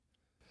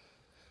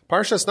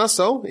Parshas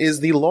Nasso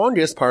is the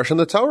longest parsha in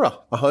the Torah,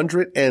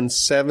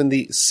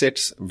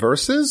 176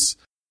 verses.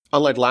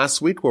 Unlike last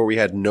week where we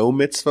had no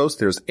mitzvos,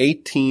 there's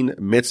 18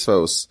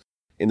 mitzvos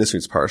in this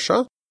week's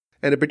parsha.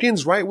 And it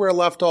begins right where it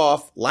left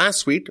off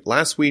last week.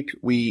 Last week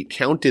we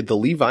counted the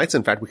Levites.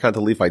 In fact, we counted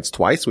the Levites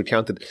twice. We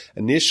counted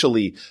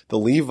initially the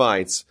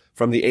Levites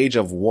from the age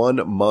of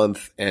 1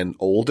 month and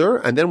older.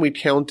 And then we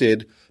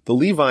counted the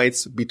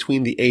Levites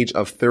between the age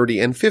of 30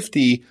 and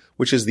 50,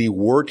 which is the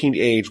working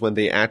age when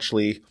they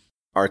actually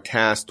are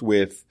tasked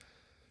with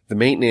the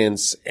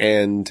maintenance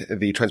and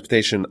the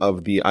transportation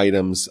of the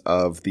items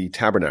of the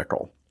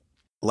tabernacle.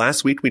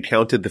 Last week we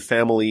counted the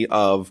family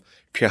of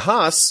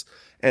Parshas,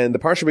 and the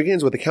parsha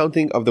begins with the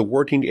counting of the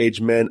working age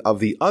men of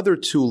the other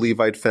two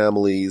Levite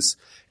families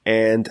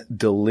and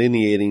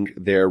delineating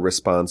their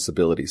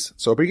responsibilities.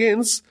 So it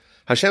begins,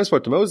 Hashem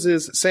spoke to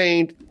Moses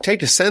saying,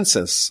 take a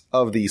census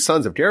of the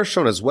sons of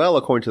Gershon as well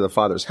according to the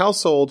father's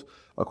household,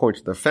 according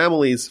to their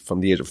families from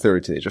the age of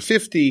 30 to the age of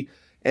 50.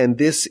 And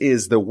this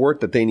is the work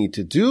that they need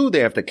to do.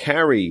 They have to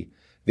carry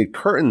the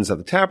curtains of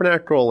the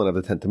tabernacle and of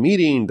the tent of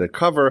meeting, the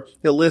cover.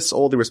 It lists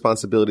all the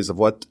responsibilities of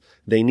what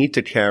they need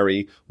to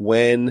carry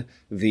when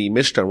the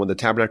Mishkan, when the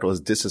tabernacle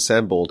is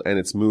disassembled and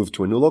it's moved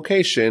to a new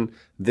location.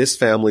 This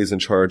family is in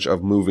charge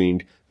of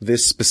moving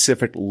this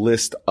specific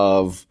list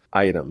of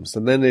items.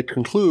 And then it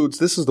concludes,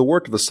 this is the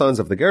work of the sons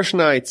of the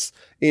Gershonites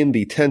in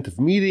the tent of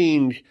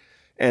meeting,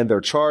 and their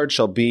charge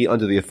shall be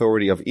under the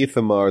authority of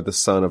Ithamar, the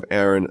son of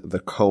Aaron the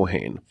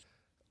Kohen.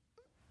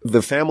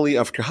 The family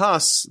of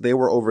Parshas, they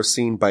were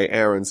overseen by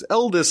Aaron's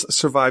eldest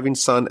surviving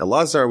son,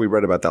 Elazar. We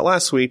read about that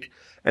last week.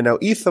 And now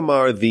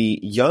Ithamar, the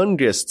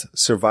youngest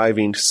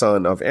surviving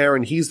son of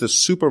Aaron, he's the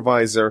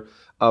supervisor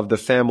of the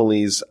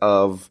families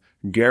of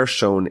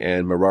Gershon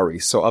and Merari.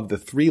 So of the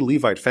three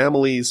Levite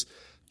families,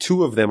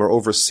 two of them are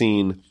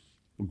overseen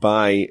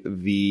by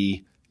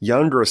the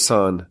younger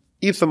son,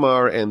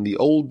 Ithamar, and the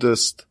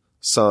oldest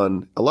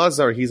son,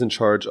 Elazar. He's in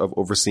charge of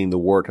overseeing the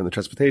work and the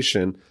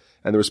transportation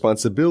and the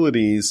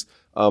responsibilities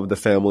of the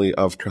family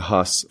of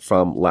Parshas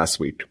from last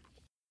week.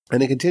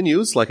 And it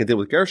continues, like it did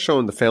with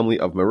Gershon, the family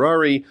of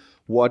Merari,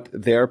 what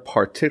their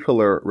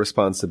particular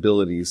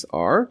responsibilities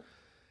are.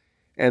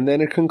 And then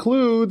it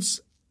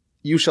concludes,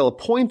 you shall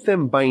appoint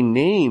them by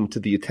name to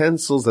the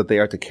utensils that they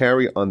are to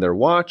carry on their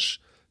watch.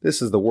 This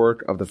is the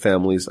work of the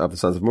families of the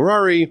sons of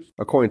Merari,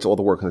 according to all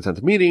the work in the tent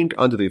of meeting,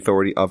 under the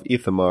authority of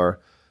Ithamar,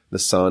 the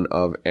son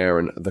of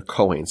Aaron the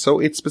Kohen. So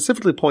it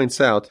specifically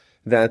points out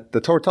that the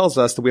Torah tells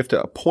us that we have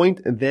to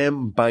appoint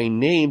them by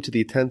name to the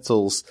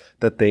utensils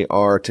that they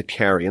are to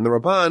carry. And the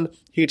Ramban,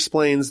 he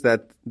explains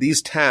that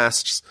these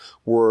tasks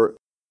were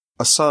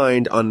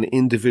assigned on an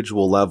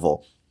individual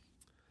level.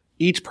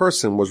 Each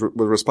person was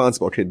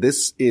responsible. Okay,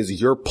 this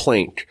is your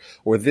plank,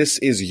 or this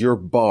is your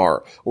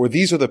bar, or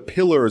these are the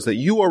pillars that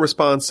you are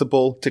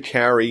responsible to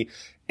carry.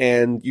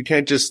 And you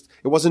can't just,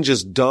 it wasn't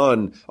just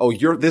done,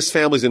 this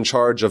family's in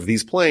charge of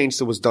these planks.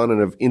 It was done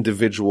on an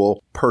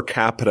individual per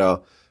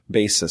capita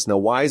basis. Now,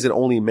 why is it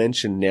only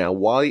mentioned now?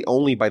 Why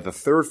only by the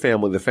third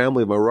family, the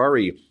family of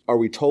Merari, are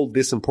we told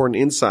this important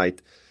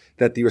insight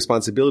that the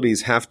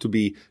responsibilities have to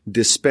be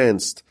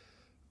dispensed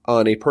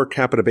on a per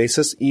capita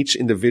basis? Each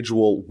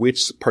individual,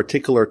 which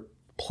particular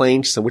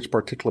planks and which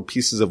particular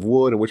pieces of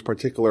wood and which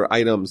particular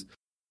items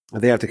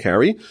they have to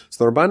carry.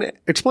 So the Ramban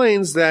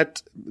explains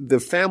that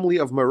the family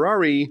of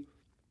Merari,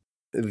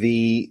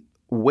 the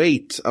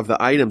weight of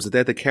the items that they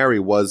had to carry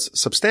was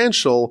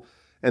substantial.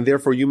 And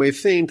therefore you may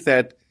think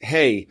that,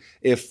 hey,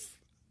 if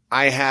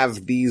I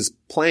have these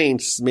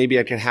planks, maybe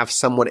I can have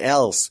someone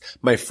else,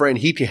 my friend,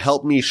 he can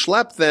help me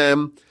schlep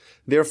them.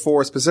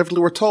 Therefore,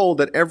 specifically we're told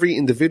that every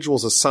individual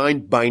is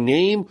assigned by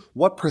name.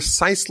 What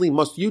precisely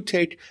must you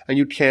take? And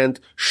you can't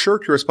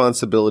shirk your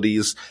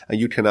responsibilities and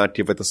you cannot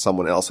give it to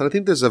someone else. And I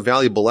think there's a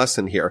valuable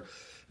lesson here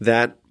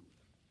that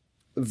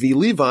the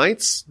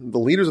Levites, the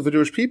leaders of the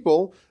Jewish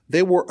people,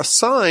 they were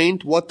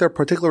assigned what their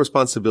particular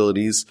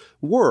responsibilities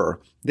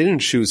were. They didn't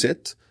choose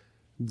it.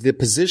 The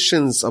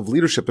positions of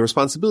leadership, the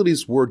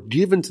responsibilities were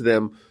given to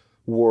them,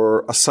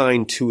 were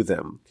assigned to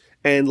them.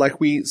 And like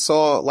we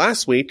saw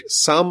last week,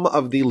 some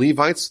of the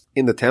Levites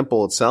in the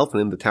temple itself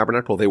and in the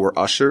tabernacle, they were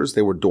ushers,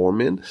 they were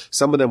doormen.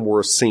 Some of them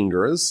were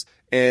singers.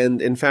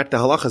 And in fact, the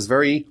halacha is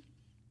very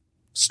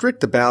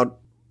strict about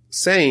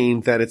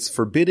saying that it's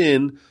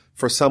forbidden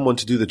for someone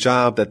to do the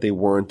job that they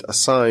weren't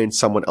assigned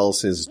someone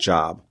else's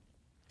job.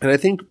 And I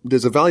think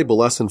there's a valuable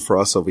lesson for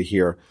us over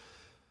here.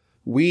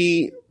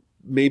 We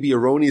maybe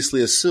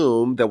erroneously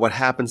assume that what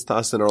happens to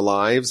us in our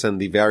lives and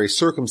the various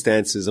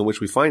circumstances in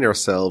which we find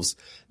ourselves,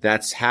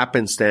 that's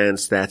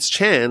happenstance, that's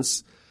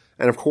chance.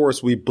 And of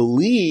course, we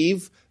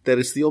believe that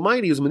it's the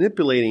Almighty who's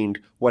manipulating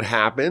what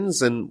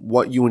happens and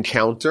what you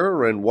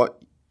encounter and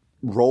what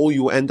role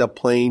you end up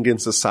playing in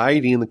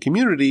society and the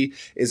community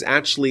is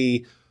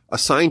actually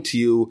assigned to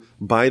you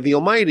by the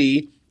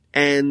Almighty,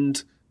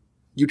 and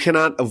you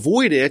cannot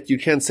avoid it. You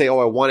can't say, I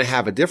want to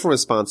have a different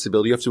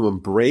responsibility. You have to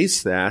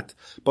embrace that.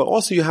 But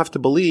also you have to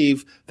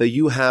believe that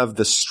you have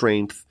the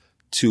strength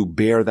to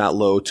bear that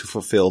load, to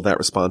fulfill that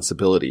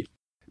responsibility.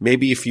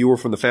 Maybe if you were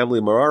from the family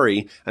of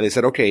Merari and they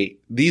said, okay,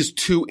 these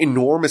two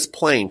enormous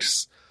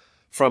planks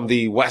from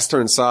the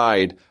western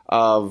side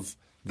of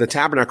the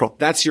tabernacle,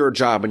 that's your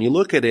job. And you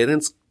look at it and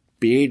it's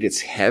big,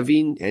 it's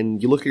heavy,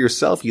 and you look at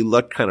yourself, you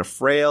look kind of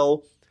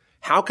frail.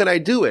 How can I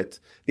do it?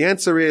 The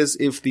answer is,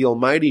 if the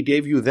Almighty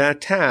gave you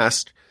that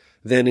task,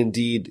 then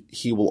indeed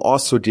He will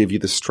also give you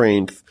the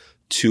strength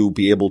to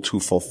be able to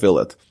fulfill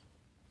it.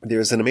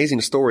 There's an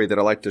amazing story that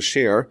I like to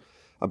share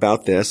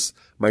about this.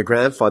 My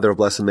grandfather of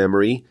blessed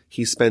memory,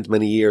 he spent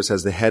many years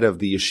as the head of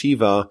the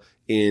yeshiva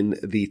in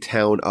the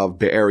town of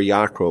Be'er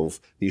Yaakov.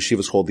 The yeshiva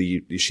is called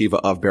the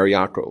Yeshiva of Be'er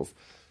Yaakov.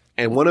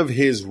 And one of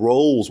his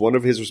roles, one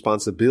of his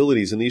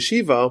responsibilities in the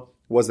yeshiva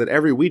was that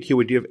every week he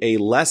would give a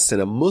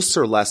lesson, a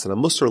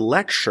Musar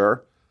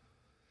lecture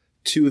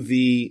to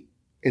the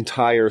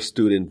entire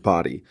student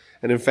body.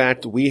 And in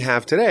fact, we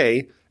have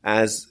today,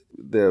 as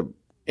the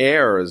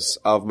heirs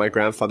of my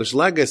grandfather's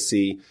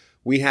legacy,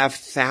 we have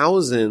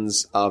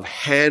thousands of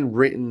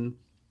handwritten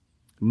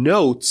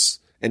notes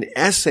and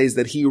essays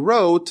that he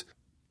wrote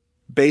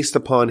based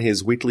upon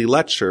his weekly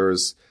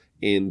lectures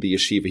in the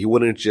yeshiva. He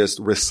wouldn't just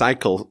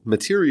recycle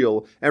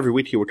material. Every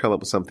week he would come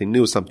up with something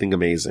new, something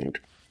amazing.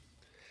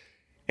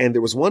 And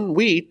there was one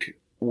week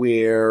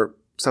where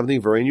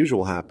something very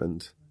unusual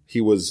happened. He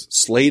was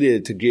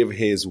slated to give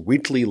his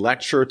weekly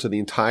lecture to the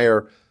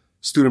entire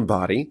student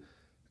body,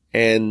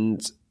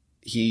 and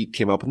he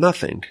came up with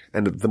nothing.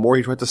 And the more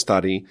he tried to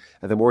study,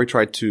 and the more he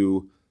tried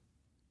to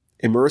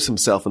immerse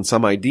himself in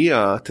some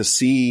idea to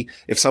see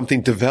if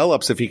something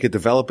develops, if he could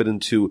develop it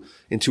into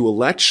a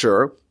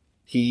lecture,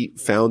 he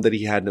found that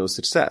he had no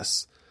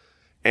success.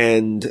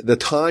 And the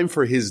time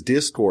for his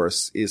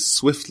discourse is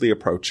swiftly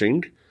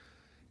approaching,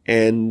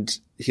 and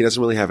he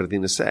doesn't really have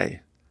anything to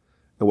say.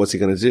 And what's he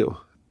going to do?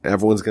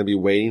 Everyone's going to be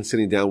waiting,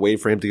 sitting down, waiting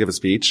for him to give a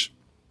speech,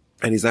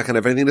 and he's not going to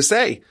have anything to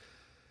say.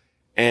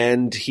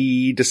 And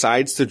he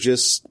decides to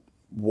just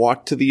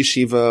walk to the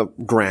yeshiva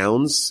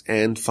grounds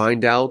and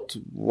find out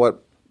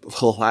what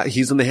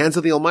he's in the hands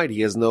of the Almighty.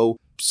 He has no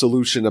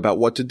solution about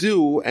what to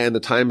do, and the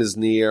time is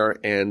near,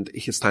 and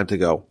it's time to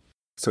go.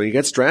 So he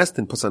gets dressed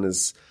and puts on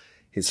his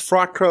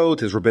frock coat,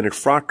 his rabbinic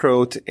frock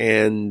coat,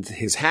 and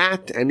his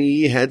hat, and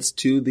he heads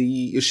to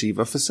the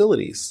yeshiva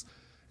facilities.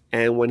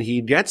 And when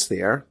he gets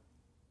there,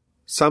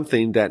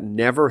 something that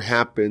never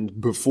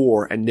happened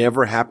before and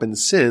never happened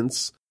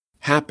since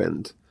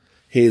happened.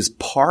 His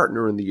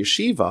partner in the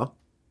yeshiva,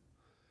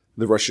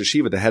 the Rosh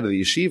Yeshiva, the head of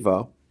the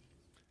yeshiva,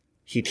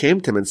 he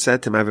came to him and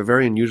said to him, I have a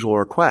very unusual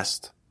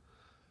request.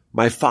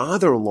 My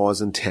father-in-law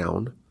is in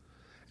town,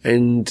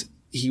 and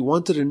he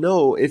wanted to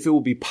know if it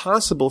would be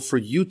possible for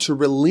you to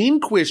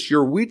relinquish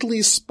your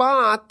weekly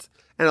spot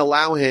and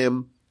allow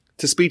him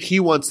to speak. He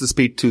wants to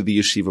speak to the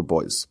yeshiva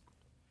boys.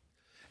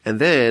 And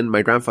then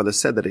my grandfather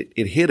said that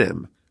it hit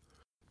him.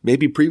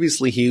 Maybe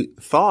previously he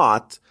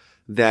thought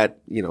that,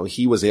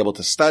 he was able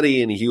to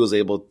study and he was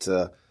able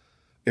to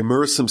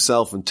immerse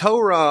himself in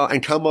Torah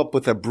and come up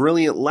with a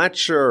brilliant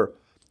lecture,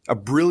 a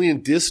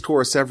brilliant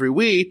discourse every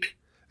week.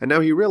 And now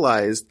he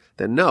realized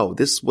that no,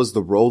 this was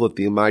the role that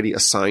the Almighty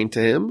assigned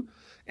to him.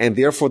 And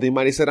therefore the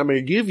Almighty said, I'm going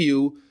to give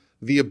you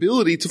the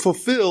ability to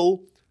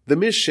fulfill the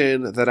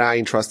mission that I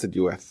entrusted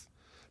you with.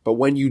 But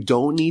when you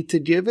don't need to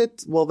give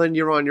it, well, then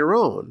you're on your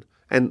own.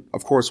 And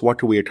of course, what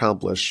can we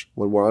accomplish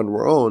when we're on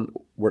our own?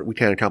 We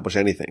can't accomplish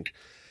anything.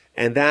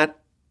 And that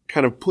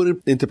kind of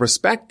put into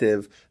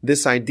perspective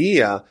this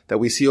idea that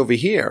we see over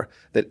here,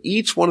 that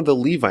each one of the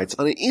Levites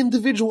on an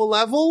individual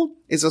level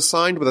is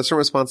assigned with a certain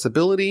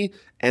responsibility,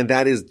 and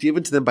that is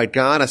given to them by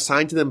God,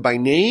 assigned to them by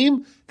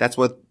name. That's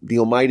what the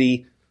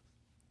Almighty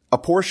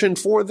apportioned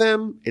for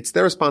them. It's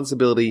their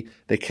responsibility.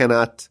 They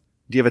cannot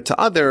give it to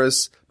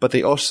others, but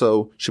they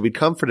also should be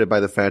comforted by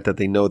the fact that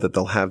they know that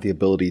they'll have the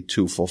ability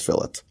to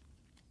fulfill it.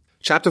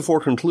 Chapter 4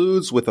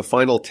 concludes with the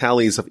final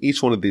tallies of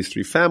each one of these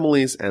three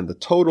families and the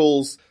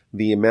totals,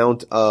 the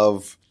amount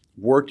of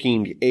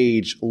working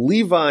age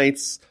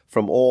Levites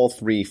from all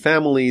three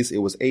families. It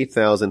was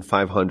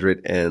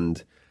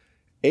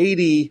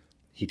 8,580.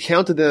 He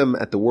counted them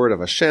at the word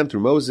of Hashem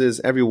through Moses,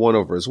 every one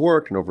over his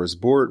work and over his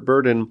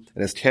burden,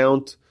 and his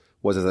count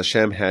was as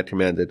Hashem had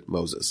commanded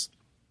Moses.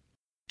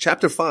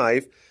 Chapter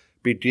 5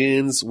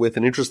 begins with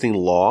an interesting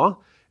law,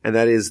 and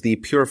that is the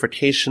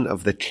purification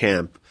of the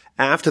camp.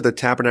 After the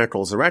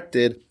tabernacle is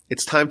erected,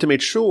 it's time to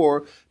make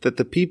sure that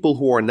the people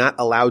who are not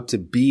allowed to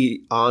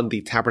be on the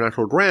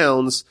tabernacle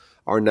grounds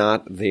are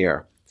not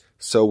there.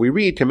 So we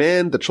read,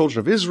 command the children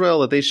of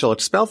Israel that they shall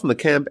expel from the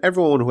camp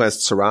everyone who has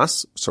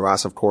tsaras.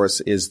 Tsaras, of course,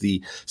 is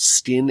the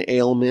skin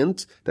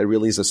ailment that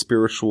really is a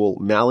spiritual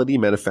malady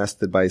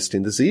manifested by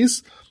skin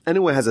disease.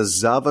 Anyone who has a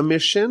zav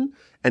emission,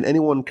 and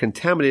anyone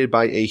contaminated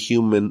by a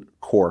human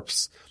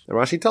corpse. And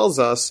Rashi tells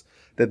us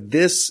that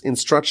this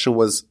instruction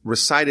was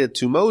recited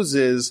to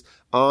Moses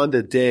on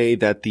the day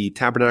that the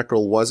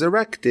tabernacle was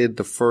erected,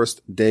 the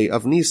first day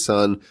of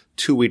Nisan,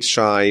 2 weeks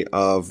shy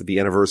of the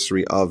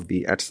anniversary of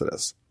the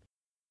Exodus.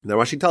 Now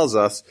Rashi tells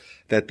us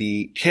that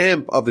the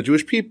camp of the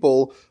Jewish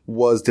people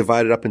was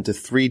divided up into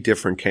 3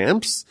 different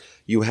camps.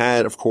 You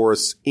had, of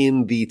course,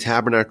 in the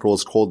tabernacle,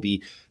 it's called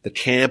the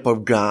camp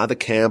of God, the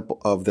camp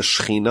of the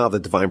Shekhinah, of the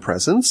divine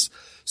presence.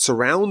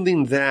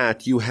 Surrounding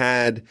that, you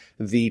had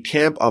the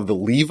camp of the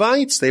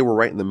Levites. They were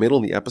right in the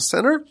middle, in the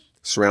epicenter,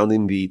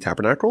 surrounding the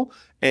tabernacle.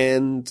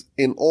 And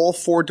in all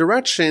 4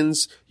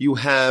 directions, you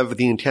have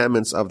the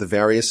encampments of the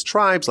various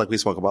tribes, like we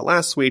spoke about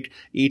last week.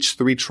 Each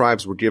 3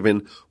 tribes were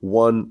given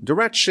one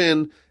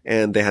direction,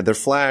 and they had their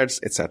flags,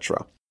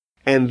 etc.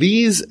 And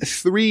these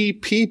 3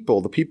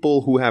 people, the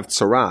people who have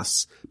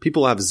tsaras,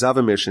 people who have zav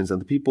emissions,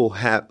 and the people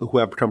who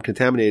have become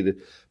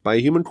contaminated by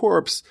a human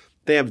corpse,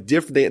 they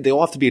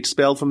all have to be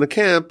expelled from the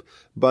camp,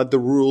 but the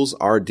rules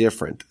are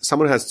different.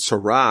 Someone who has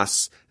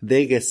tsaras,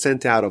 they get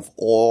sent out of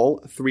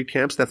all 3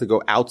 camps. They have to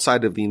go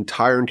outside of the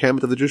entire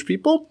encampment of the Jewish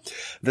people.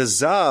 The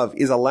zav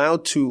is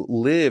allowed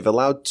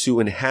to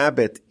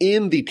inhabit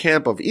in the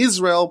camp of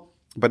Israel,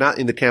 but not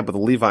in the camp of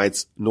the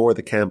Levites, nor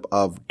the camp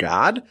of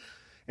God.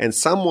 And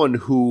someone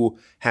who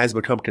has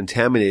become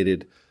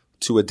contaminated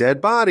to a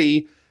dead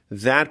body,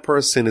 that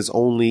person is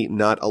only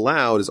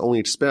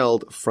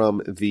expelled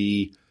from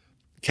the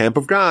camp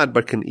of God,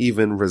 but can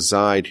even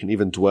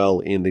dwell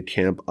in the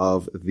camp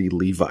of the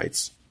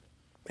Levites.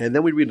 And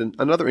then we read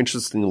another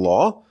interesting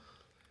law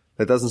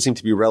that doesn't seem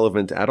to be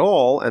relevant at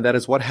all, and that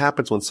is what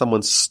happens when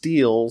someone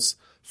steals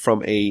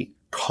from a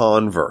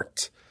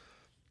convert.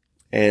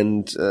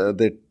 And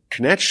the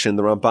connection,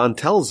 the Ramban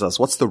tells us,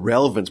 what's the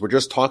relevance? We're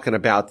just talking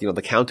about,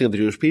 the counting of the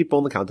Jewish people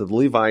and the counting of the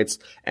Levites,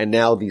 and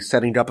now the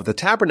setting up of the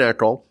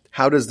tabernacle.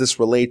 How does this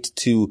relate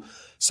to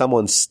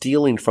someone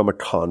stealing from a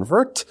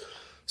convert?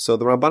 So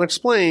the Ramban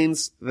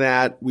explains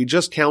that we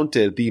just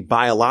counted the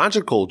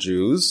biological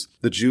Jews,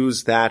 the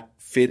Jews that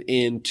fit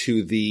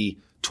into the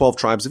 12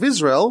 tribes of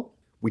Israel.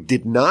 We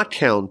did not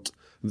count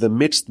the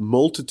mixed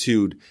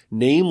multitude,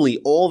 namely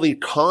all the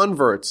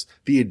converts,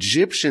 the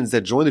Egyptians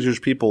that joined the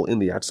Jewish people in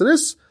the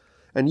Exodus.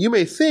 And you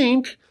may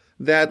think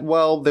that,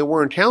 they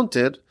weren't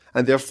counted,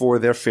 and therefore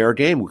they're fair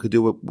game. We could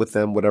do with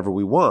them whatever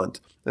we want.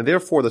 And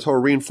therefore the Torah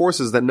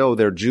reinforces that no,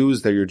 they're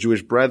Jews, they're your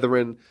Jewish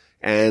brethren,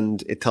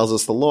 and it tells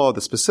us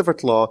the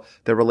specific law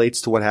that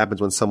relates to what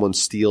happens when someone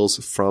steals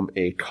from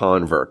a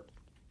convert.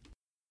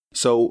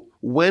 So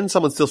when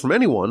someone steals from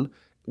anyone,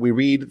 we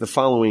read the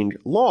following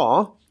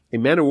law: a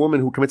man or woman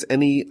who commits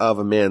any of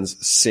a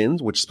man's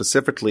sins, which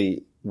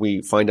specifically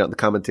we find out in the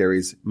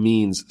commentaries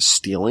means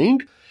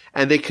stealing,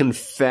 and they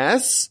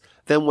confess,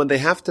 then when they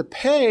have to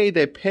pay,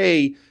 they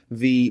pay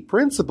the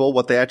principal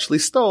what they actually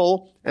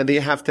stole, and they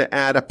have to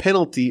add a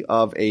penalty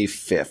of a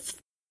 5th.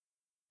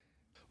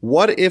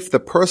 What if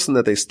the person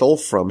that they stole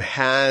from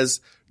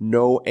has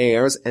no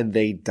heirs and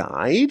they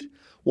died?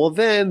 Well,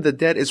 then the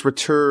debt is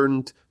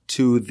returned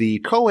to the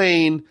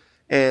Kohen,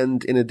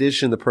 and in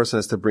addition, the person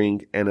has to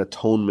bring an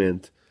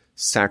atonement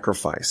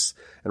sacrifice.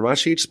 And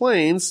Rashi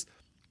explains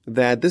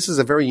that this is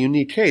a very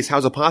unique case. How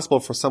is it possible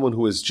for someone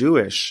who is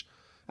Jewish?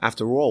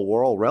 After all,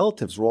 we're all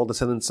relatives. We're all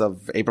descendants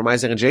of Abraham,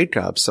 Isaac, and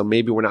Jacob. So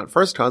maybe we're not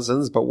first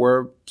cousins, but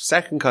we're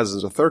second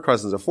cousins or third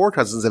cousins or fourth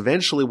cousins.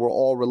 Eventually, we're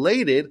all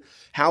related.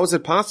 How is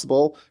it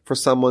possible for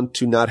someone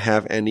to not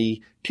have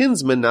any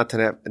kinsmen, not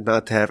to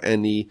have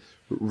any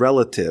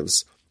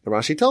relatives? And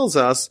Rashi tells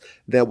us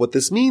that what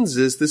this means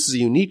is this is a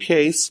unique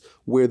case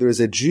where there is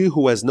a Jew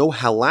who has no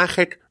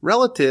halachic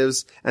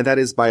relatives, and that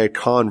is by a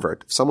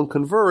convert. If someone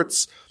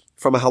converts,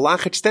 from a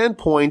halachic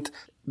standpoint,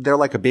 they're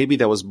like a baby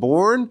that was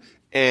born,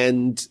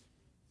 and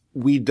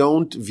we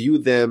don't view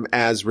them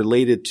as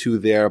related to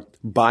their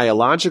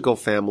biological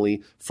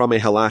family from a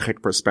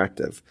halachic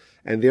perspective.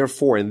 And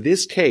therefore, in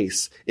this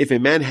case, if a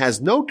man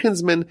has no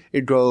kinsman,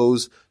 it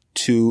goes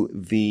to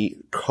the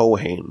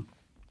Kohen.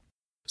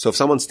 So if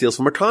someone steals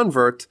from a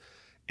convert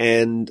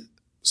and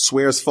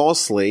swears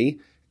falsely,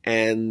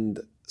 and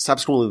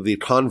subsequently the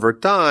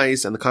convert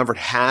dies, and the convert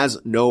has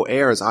no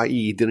heirs, i.e.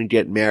 he didn't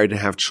get married and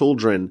have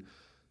children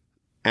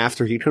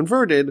after he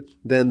converted,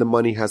 then the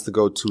money has to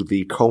go to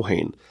the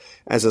Kohen.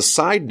 As a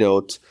side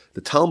note,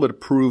 the Talmud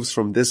proves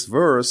from this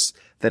verse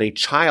that a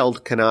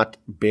child cannot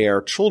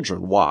bear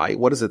children. Why?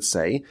 What does it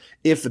say?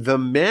 If the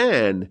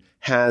man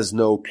has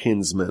no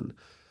kinsman,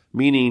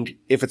 meaning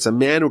if it's a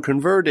man who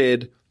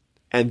converted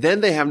and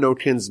then they have no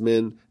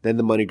kinsman, then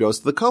the money goes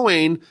to the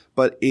Kohen,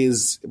 but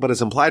is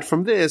implied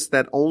from this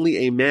that only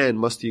a man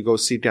must you go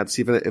seek out to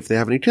see if they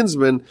have any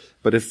kinsmen.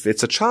 But if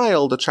it's a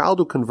child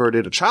who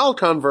converted, a child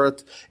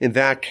convert, in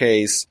that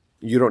case,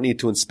 you don't need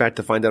to inspect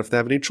to find out if they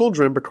have any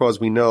children,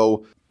 because we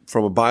know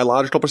from a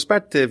biological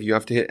perspective, you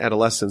have to hit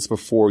adolescence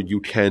before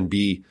you can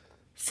be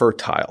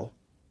fertile.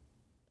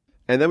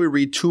 And then we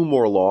read 2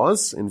 more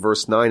laws in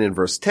verse 9 and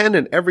verse 10.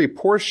 And every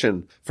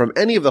portion from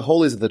any of the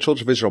holies that the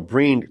children of Israel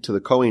bring to the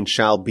Kohen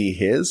shall be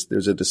his.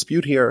 There's a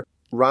dispute here.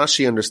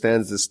 Rashi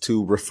understands this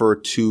to refer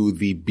to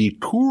the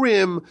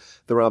Bikurim.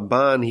 The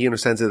Ramban, he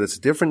understands that it's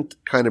a different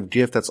kind of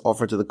gift that's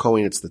offered to the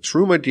Kohen. It's the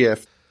Truma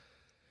gift.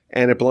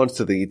 And it belongs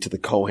to the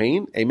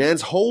Kohen. A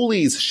man's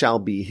holies shall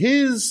be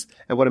his,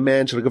 and what a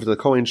man shall give to the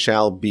Kohen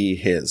shall be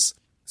his.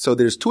 So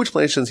there's two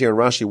explanations here in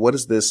Rashi. What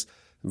is this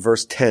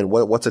verse 10?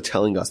 What's it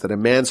telling us? That a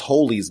man's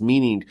holies,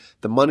 meaning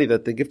the money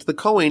that they give to the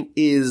Kohen,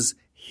 is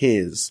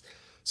his.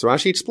 So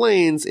Rashi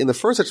explains in the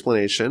first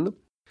explanation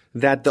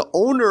that the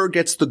owner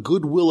gets the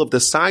goodwill of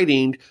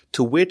deciding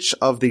to which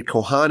of the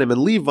Kohanim and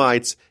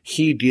Levites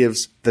he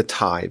gives the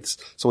tithes.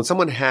 So when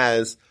someone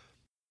has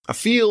a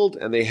field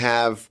and they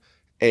have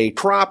a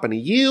crop and a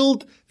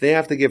yield, they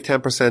have to give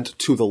 10%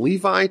 to the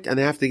Levite and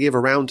they have to give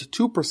around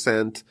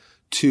 2%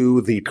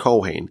 to the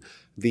Kohen.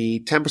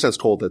 The 10% is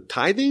called the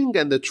tithing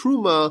and the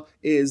truma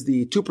is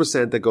the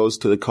 2% that goes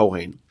to the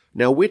Kohen.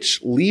 Now,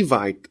 which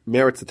Levite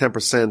merits the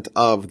 10%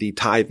 of the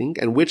tithing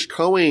and which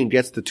Kohen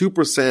gets the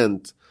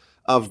 2%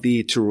 of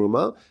the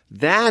teruma?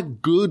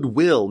 That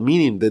goodwill,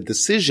 meaning the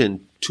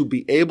decision to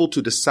be able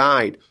to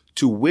decide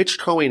to which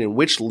Kohen and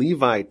which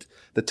Levite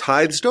the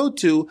tithes go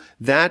to,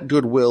 that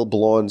goodwill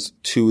belongs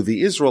to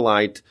the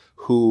Israelite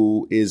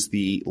who is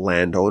the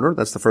landowner.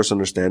 That's the first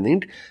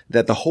understanding.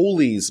 That the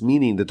holies,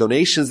 meaning the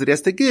donations that he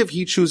has to give,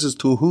 he chooses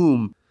to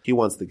whom he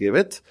wants to give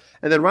it.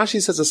 And then Rashi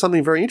says there's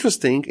something very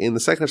interesting in the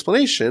second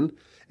explanation,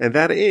 and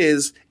that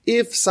is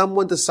if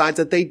someone decides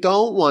that they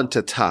don't want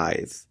to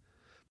tithe,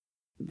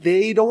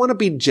 they don't want to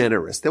be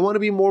generous. They want to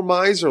be more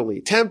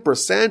miserly.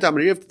 10%, I'm going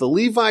to give to the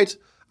Levite.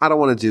 I don't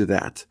want to do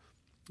that.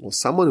 Well,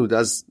 someone who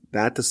does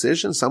that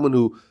decision, someone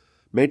who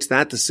makes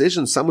that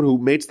decision, someone who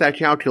makes that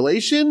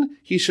calculation,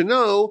 he should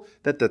know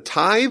that the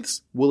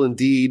tithes will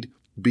indeed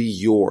be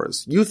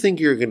yours. You think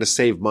you're going to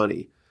save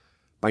money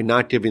by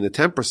not giving the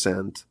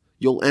 10%.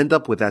 You'll end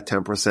up with that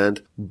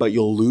 10%, but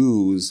you'll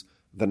lose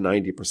the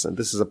 90%.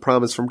 This is a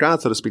promise from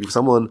God, so to speak. If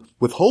someone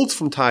withholds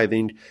from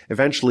tithing,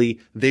 eventually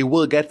they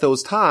will get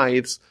those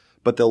tithes,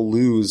 but they'll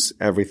lose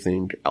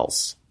everything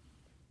else.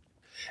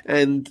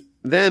 And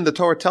then the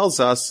Torah tells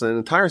us an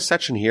entire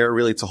section here,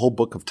 really it's a whole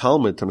book of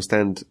Talmud to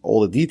understand all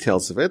the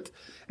details of it,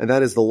 and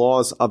that is the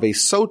laws of a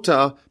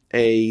sota,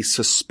 a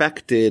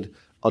suspected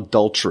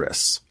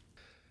adulteress.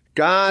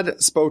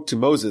 God spoke to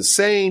Moses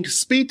saying,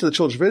 speak to the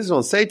children of Israel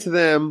and say to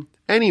them,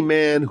 any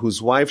man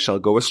whose wife shall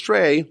go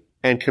astray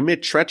and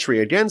commit treachery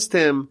against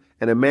him,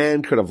 and a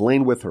man could have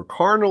lain with her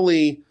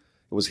carnally,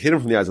 it was hidden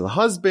from the eyes of the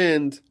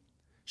husband,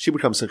 she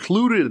becomes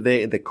secluded,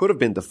 they could have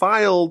been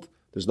defiled,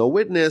 there's no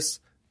witness,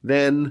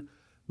 then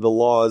the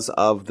laws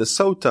of the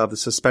sota, of the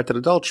suspected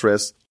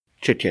adulteress,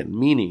 kick in.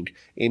 Meaning,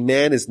 a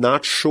man is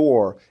not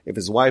sure if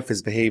his wife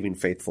is behaving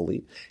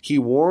faithfully. He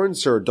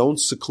warns her, don't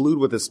seclude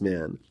with this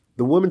man.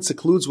 The woman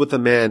secludes with the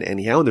man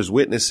anyhow, and there's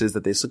witnesses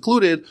that they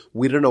secluded.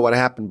 We don't know what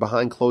happened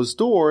behind closed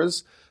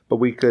doors, but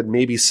we could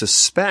maybe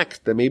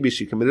suspect that maybe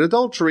she committed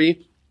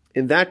adultery.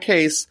 In that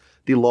case,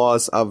 the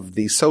laws of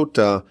the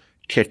sota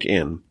kick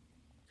in.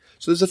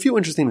 So there's a few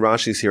interesting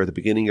Rashis here at the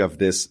beginning of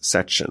this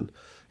section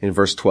in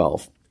verse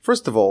 12.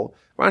 First of all,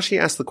 Rashi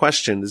asks the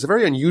question, there's a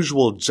very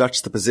unusual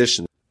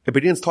juxtaposition. It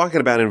begins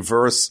talking about in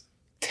verse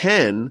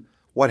 10,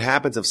 what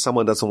happens if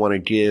someone doesn't want to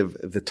give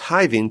the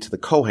tithing to the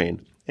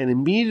Kohen. And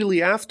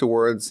immediately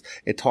afterwards,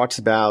 it talks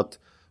about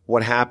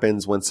what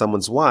happens when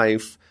someone's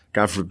wife,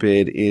 God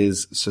forbid,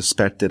 is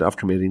suspected of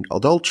committing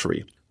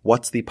adultery.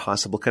 What's the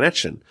possible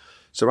connection?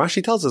 So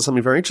Rashi tells us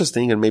something very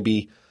interesting and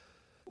maybe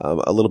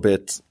a little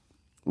bit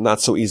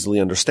not so easily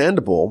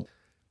understandable.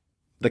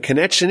 The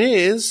connection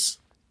is,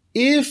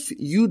 if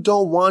you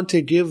don't want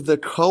to give the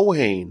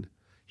Kohen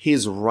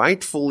his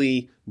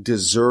rightfully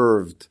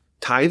deserved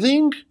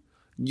tithing,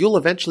 you'll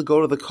eventually go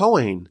to the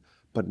Kohen,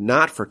 but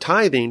not for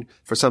tithing,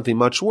 for something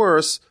much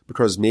worse,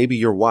 because maybe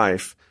your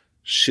wife,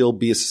 she'll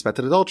be a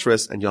suspected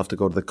adulteress and you'll have to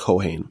go to the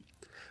Kohen.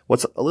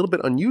 What's a little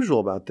bit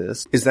unusual about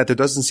this is that there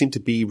doesn't seem to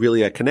be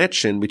really a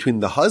connection between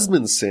the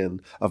husband's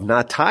sin of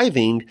not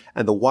tithing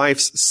and the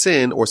wife's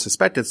sin or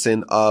suspected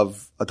sin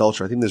of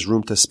adultery. I think there's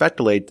room to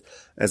speculate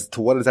as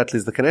to what exactly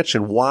is the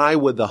connection. Why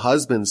would the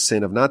husband's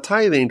sin of not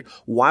tithing,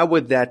 why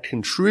would that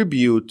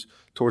contribute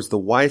towards the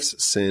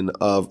wife's sin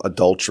of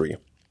adultery? And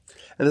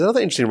there's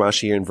another interesting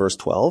Rashi here in verse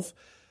 12.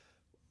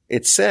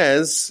 It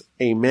says,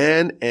 a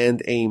man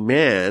and a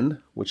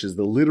man, which is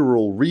the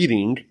literal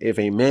reading, if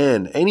a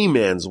man, any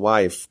man's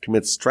wife,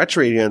 commits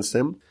treachery against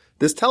him,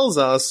 this tells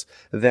us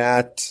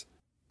that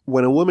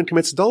when a woman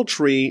commits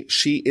adultery,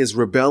 she is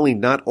rebelling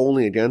not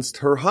only against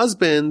her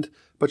husband,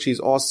 but she's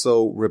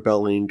also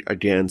rebelling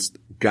against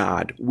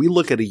God. We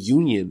look at a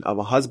union of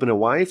a husband and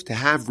wife to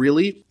have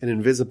really an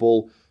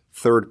invisible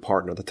third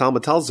partner. The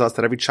Talmud tells us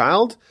that every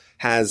child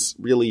has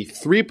really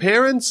three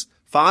parents,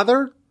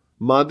 father,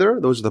 mother,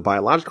 those are the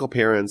biological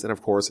parents, and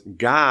of course,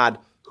 God,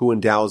 who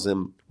endows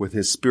him with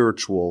his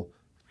spiritual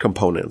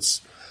components.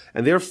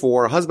 And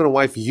therefore, a husband and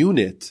wife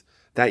unit,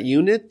 that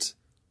unit,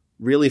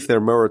 really, if they're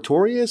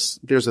meritorious,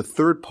 there's a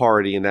third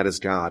party, and that is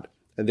God.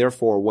 And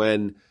therefore,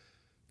 when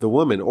the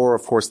woman, or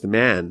of course the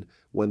man,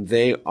 when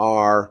they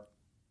are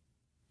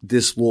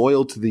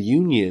disloyal to the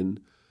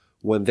union,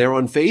 when they're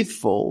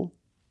unfaithful,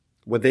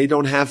 when they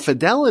don't have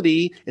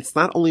fidelity, it's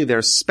not only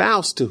their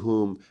spouse to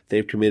whom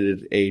they've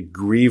committed a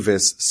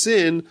grievous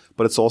sin,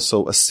 but it's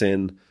also a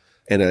sin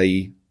and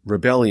a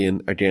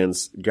rebellion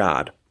against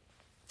God.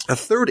 A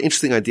third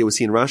interesting idea we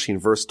see in Rashi in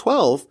verse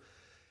 12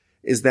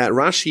 is that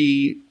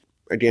Rashi,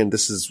 again,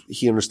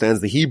 he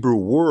understands the Hebrew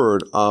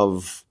word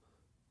of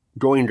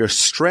going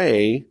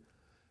astray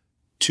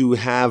to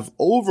have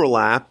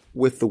overlap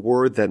with the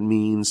word that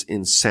means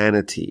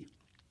insanity.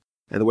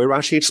 And the way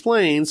Rashi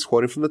explains,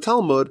 quoting from the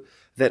Talmud,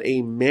 that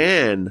a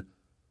man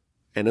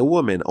and a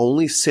woman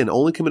only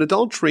commit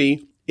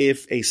adultery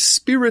if a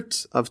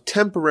spirit of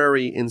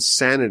temporary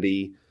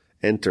insanity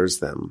enters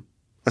them.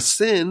 A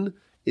sin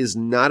is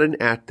not an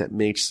act that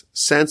makes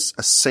sense.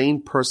 A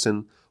sane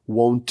person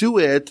won't do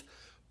it.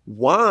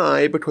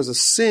 Why? Because a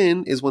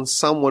sin is when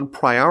someone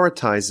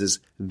prioritizes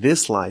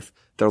this life,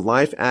 their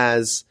life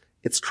as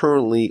it's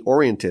currently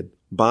oriented,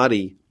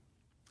 body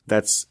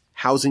that's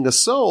housing a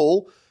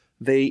soul.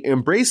 They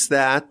embrace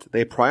that,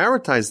 they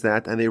prioritize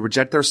that, and they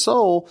reject their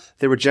soul.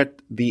 They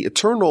reject the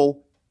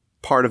eternal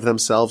part of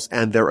themselves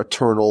and their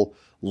eternal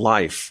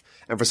life.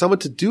 And for someone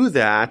to do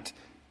that,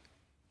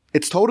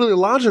 it's totally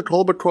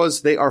logical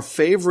because they are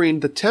favoring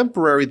the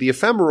temporary, the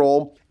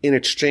ephemeral, in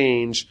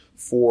exchange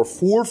for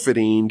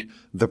forfeiting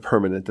the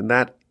permanent. And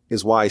that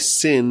is why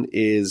sin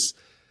is,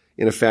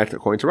 in effect,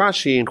 according to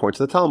Rashi and according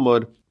to the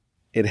Talmud,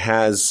 it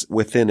has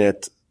within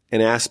it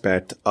an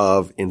aspect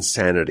of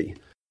insanity.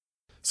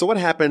 So what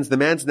happens? The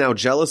man's now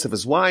jealous of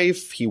his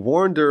wife. He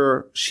warned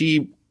her.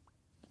 She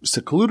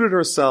secluded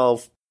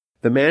herself.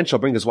 The man shall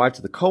bring his wife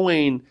to the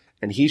Kohen,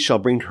 and he shall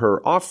bring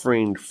her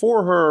offering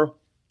for her,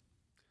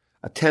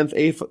 a 10th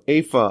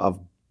ephah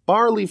of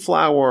barley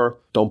flour.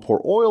 Don't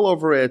pour oil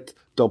over it.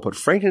 Don't put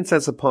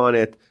frankincense upon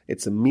it.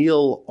 It's a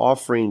meal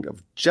offering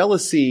of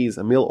jealousies,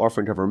 a meal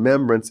offering of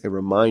remembrance, a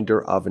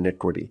reminder of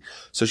iniquity.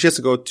 So she has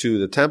to go to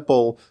the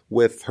temple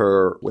with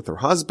her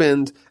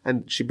husband,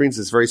 and she brings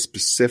this very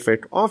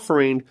specific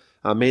offering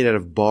made out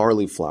of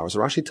barley flour. So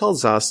Rashi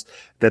tells us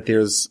that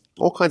there's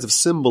all kinds of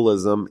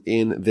symbolism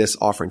in this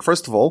offering.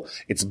 First of all,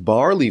 it's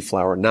barley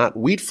flour, not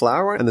wheat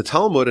flour. And the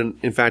Talmud, and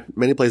in fact,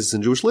 many places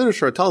in Jewish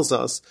literature, tells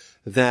us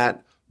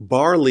that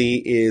barley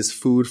is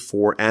food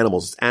for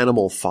animals,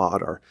 animal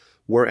fodder,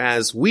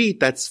 whereas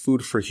wheat, that's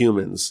food for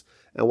humans.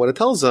 And what it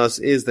tells us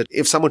is that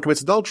if someone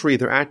commits adultery,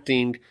 they're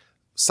acting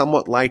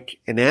somewhat like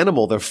an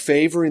animal. They're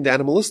favoring the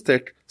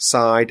animalistic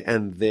side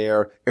and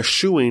they're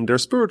eschewing their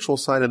spiritual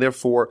side, and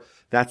therefore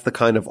that's the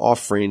kind of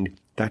offering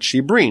that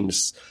she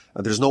brings.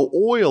 There's no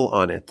oil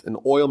on it, and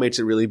oil makes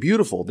it really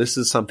beautiful. This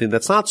is something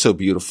that's not so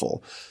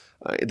beautiful.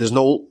 There's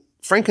no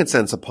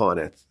frankincense upon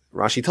it.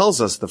 Rashi tells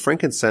us the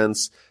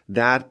frankincense,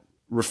 that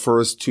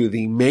refers to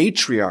the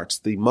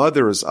matriarchs, the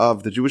mothers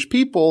of the Jewish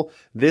people.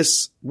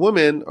 This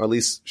woman, or at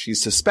least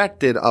she's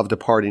suspected of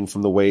departing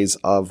from the ways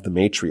of the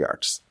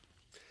matriarchs.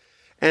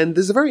 And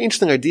there's a very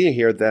interesting idea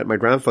here that my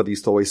grandfather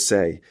used to always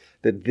say,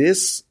 that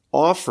this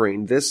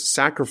offering, this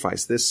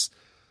sacrifice, this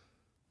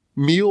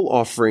meal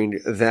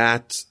offering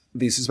that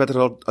the suspected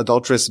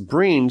adulteress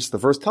brings, the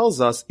verse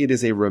tells us it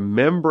is a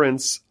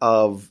remembrance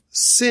of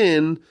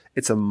sin.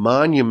 It's a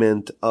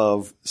monument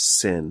of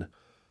sin.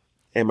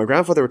 And my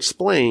grandfather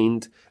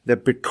explained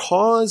that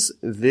because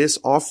this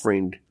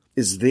offering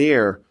is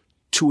there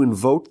to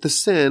invoke the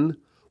sin,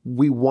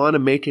 we want to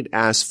make it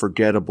as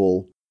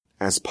forgettable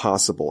as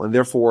possible. And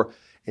therefore,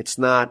 it's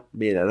not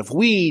made out of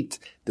wheat.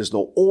 There's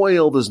no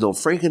oil. There's no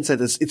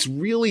frankincense. It's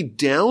really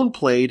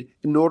downplayed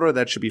in order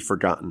that it should be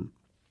forgotten.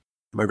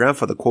 My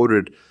grandfather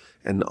quoted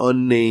an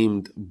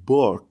unnamed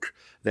book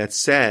that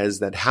says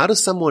that how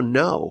does someone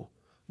know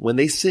when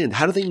they sinned?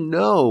 How do they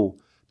know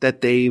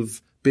that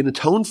they've been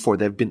atoned for,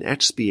 they've been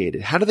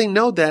expiated? How do they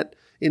know that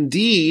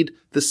indeed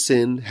the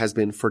sin has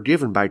been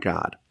forgiven by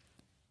God?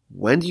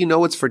 When do you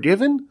know it's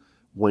forgiven?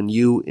 When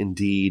you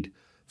indeed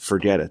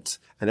forget it.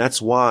 And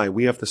that's why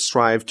we have to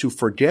strive to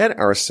forget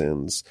our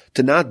sins,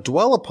 to not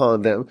dwell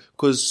upon them,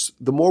 because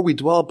the more we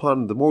dwell upon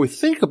them, the more we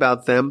think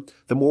about them,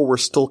 the more we're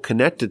still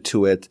connected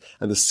to it,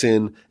 and the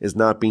sin is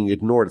not being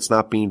ignored. It's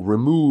not being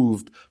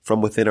removed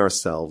from within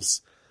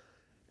ourselves.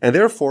 And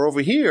therefore,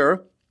 over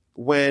here,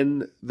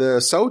 when the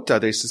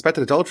sota, the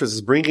suspected adulteress,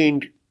 is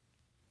bringing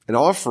an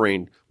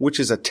offering, which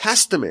is a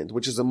testament,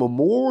 which is a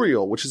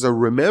memorial, which is a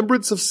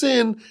remembrance of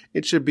sin,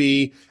 it should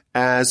be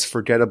as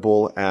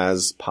forgettable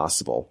as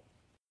possible.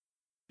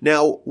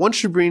 Now, once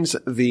she brings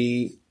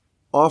the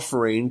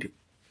offering,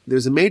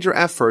 there's a major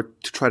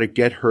effort to try to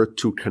get her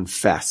to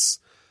confess.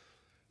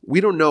 We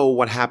don't know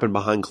what happened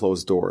behind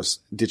closed doors.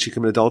 Did she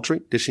commit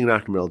adultery? Did she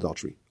not commit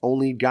adultery?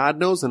 Only God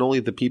knows, and only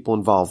the people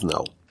involved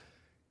know.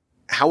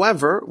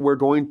 However, we're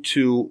going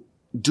to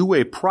do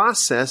a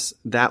process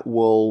that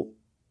will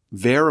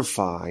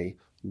verify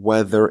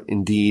whether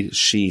indeed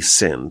she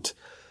sinned.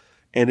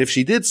 And if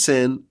she did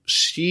sin,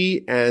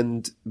 she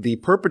and the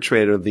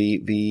perpetrator,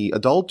 the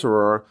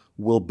adulterer,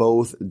 will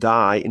both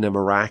die in a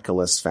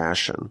miraculous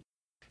fashion.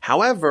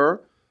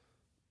 However,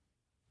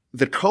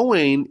 the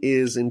Kohen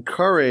is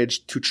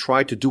encouraged to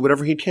try to do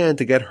whatever he can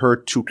to get her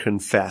to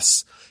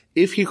confess.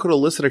 If he could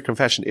elicit a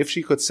confession, if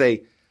she could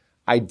say,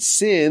 I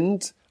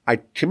sinned, I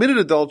committed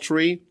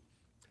adultery,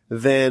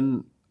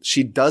 then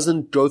she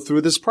doesn't go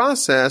through this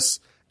process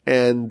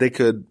and they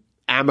could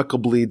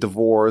amicably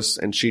divorce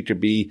and she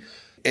could be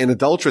an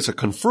adulteress, a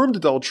confirmed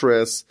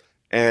adulteress,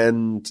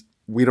 and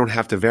we don't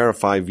have to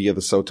verify via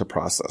the sota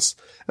process.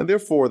 And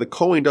therefore, the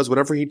Kohen does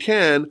whatever he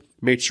can,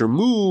 makes her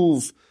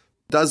move,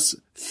 does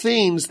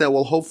things that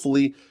will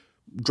hopefully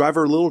drive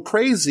her a little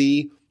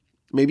crazy,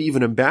 maybe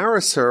even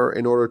embarrass her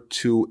in order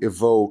to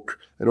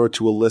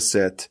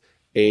elicit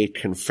a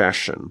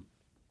confession.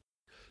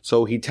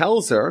 So he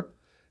tells her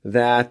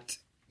that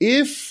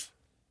if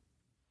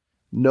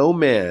no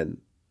man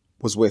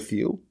was with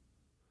you,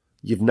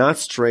 you've not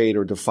strayed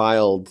or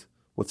defiled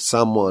with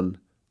someone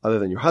other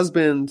than your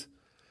husband,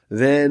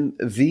 then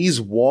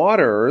these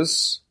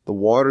waters, the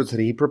waters that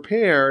he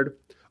prepared,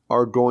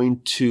 are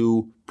going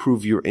to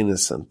prove you're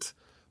innocent.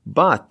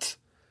 But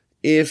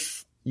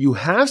if you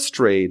have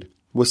strayed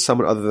with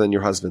someone other than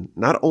your husband,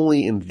 not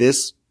only in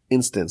this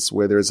instance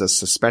where there's a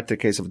suspected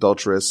case of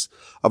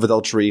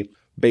adultery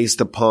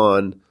based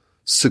upon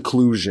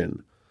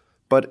seclusion,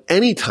 but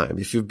anytime,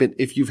 if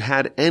you've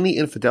had any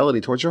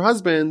infidelity towards your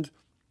husband,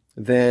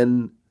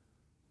 then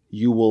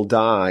you will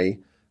die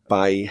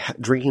by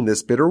drinking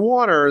this bitter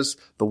waters,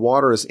 the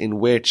waters in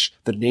which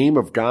the name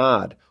of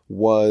God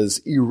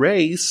was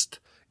erased.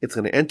 It's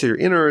going to enter your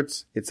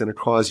innards. It's going to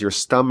cause your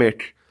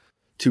stomach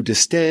to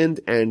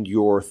distend and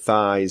your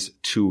thighs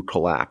to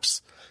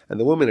collapse. And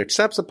the woman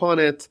accepts upon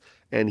it,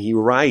 and he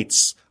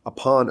writes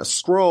upon a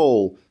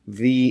scroll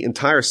the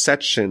entire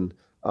section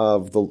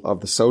of the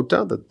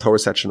sota, the Torah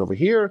section over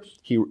here.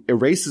 He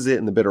erases it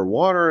in the bitter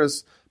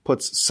waters,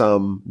 puts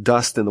some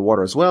dust in the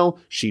water as well.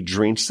 She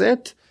drinks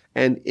it.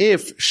 And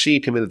if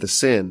she committed the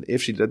sin,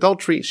 if she did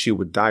adultery, she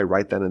would die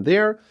right then and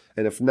there.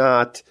 And if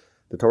not,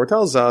 the Torah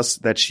tells us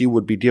that she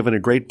would be given a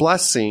great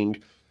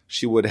blessing.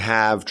 She would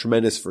have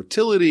tremendous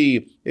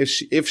fertility.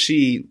 If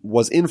she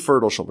was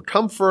infertile, she'll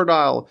become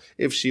fertile.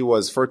 If she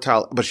was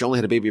fertile, but she only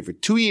had a baby every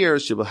 2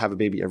 years, she will have a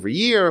baby every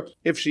year.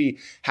 If she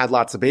had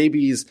lots of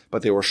babies,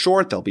 but they were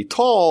short, they'll be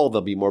tall,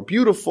 they'll be more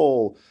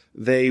beautiful,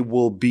 they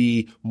will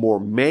be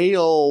more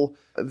male,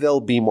 they'll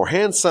be more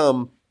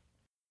handsome.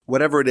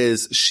 Whatever it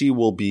is, she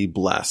will be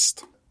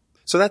blessed.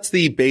 So that's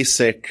the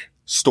basic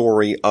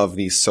story of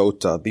the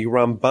sota. The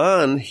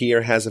Ramban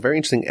here has a very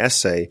interesting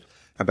essay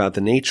about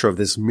the nature of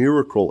this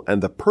miracle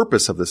and the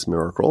purpose of this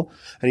miracle.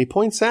 And he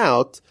points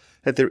out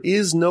that there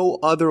is no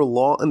other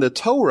law in the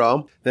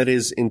Torah that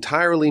is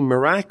entirely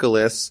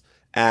miraculous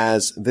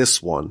as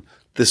this one.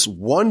 This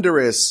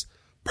wondrous,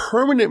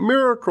 permanent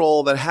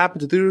miracle that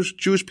happened to the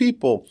Jewish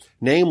people,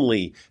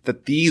 namely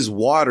that these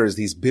waters,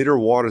 these bitter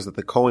waters that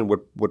the Kohen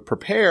would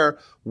prepare,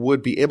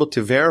 would be able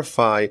to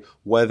verify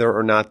whether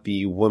or not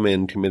the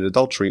woman committed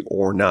adultery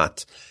or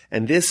not.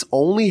 And this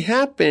only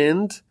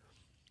happened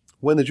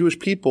when the Jewish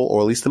people,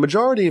 or at least the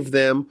majority of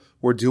them,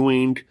 were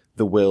doing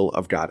the will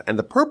of God. And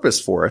the purpose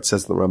for it,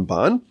 says the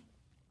Ramban,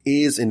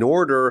 is in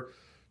order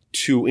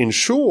to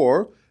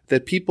ensure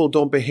that people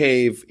don't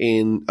behave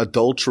in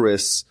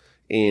adulterous,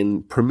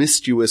 in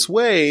promiscuous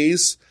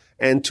ways,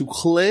 and to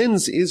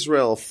cleanse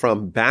Israel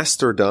from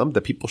bastardom,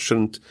 that people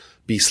shouldn't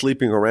be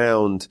sleeping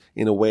around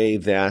in a way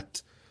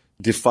that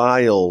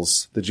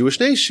defiles the Jewish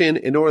nation,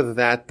 in order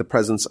that the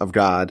presence of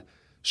God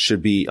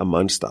should be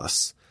amongst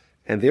us.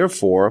 And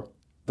therefore,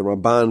 the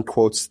Ramban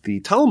quotes the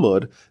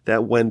Talmud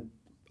that when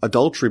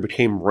adultery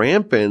became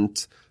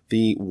rampant,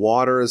 the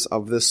waters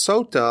of the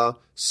sota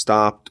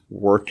stopped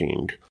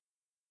working.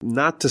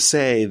 Not to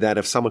say that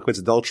if someone commits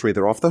adultery,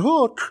 they're off the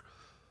hook,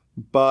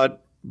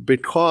 but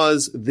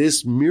because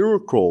this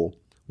miracle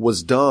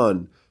was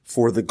done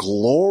for the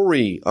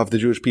glory of the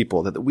Jewish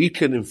people, that we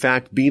could in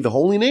fact be the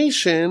holy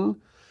nation,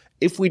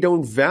 if we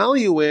don't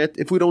value it,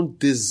 if we don't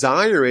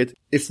desire it,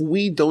 if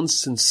we don't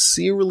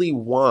sincerely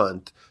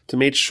want to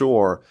make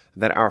sure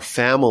that our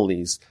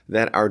families,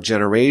 that our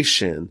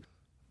generation,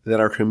 that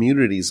our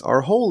communities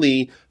are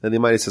holy, then the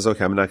Almighty says,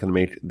 okay, I'm not going to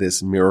make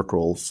this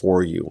miracle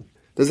for you.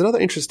 There's another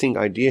interesting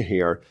idea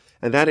here,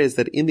 and that is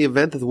that in the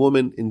event that the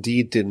woman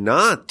indeed did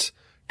not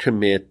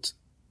commit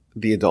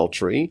the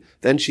adultery,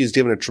 then she's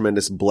given a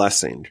tremendous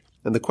blessing.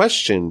 And the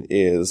question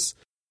is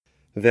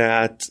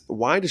that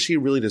why does she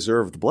really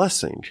deserve the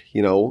blessing?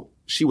 You know,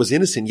 she was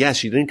innocent. Yes,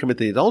 she didn't commit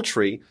the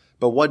adultery,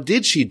 but what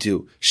did she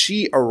do?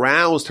 She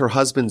aroused her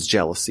husband's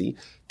jealousy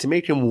to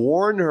make him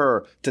warn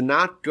her to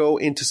not go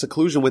into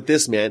seclusion with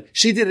this man.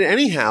 She did it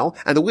anyhow,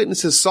 and the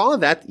witnesses saw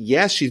that.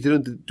 Yes, she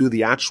didn't do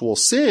the actual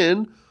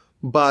sin,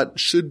 but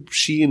should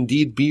she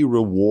indeed be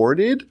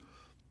rewarded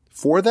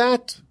for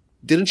that?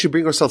 Didn't she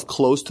bring herself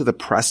close to the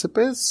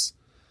precipice?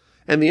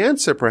 And the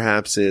answer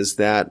perhaps is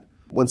that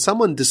when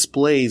someone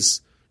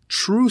displays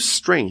true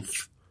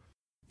strength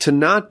to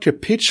not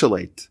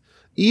capitulate,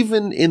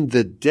 even in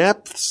the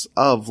depths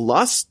of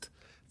lust,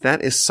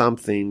 that is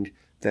something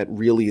that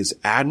really is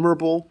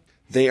admirable.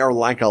 They are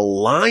like a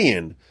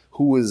lion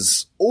who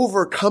is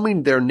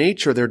overcoming their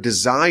nature, their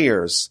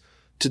desires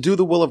to do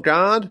the will of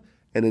God.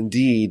 And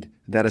indeed,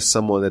 that is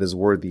someone that is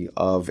worthy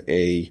of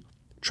a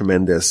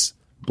tremendous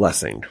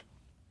blessing.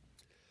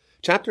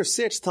 Chapter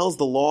 6 tells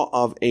the law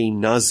of a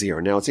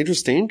Nazir. Now, it's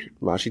interesting.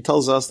 Rashi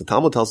tells us, the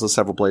Talmud tells us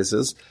several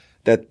places,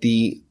 that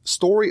the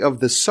story of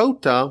the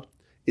sota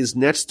is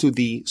next to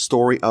the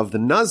story of the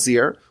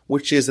Nazir,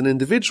 which is an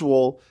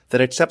individual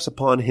that accepts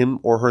upon him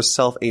or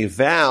herself a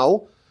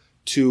vow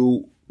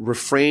to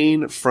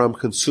refrain from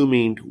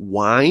consuming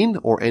wine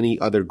or any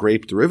other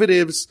grape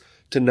derivatives,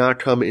 to not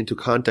come into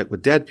contact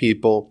with dead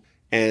people,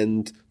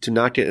 and to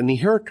not get any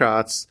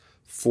haircuts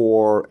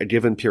for a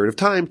given period of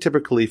time,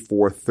 typically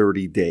for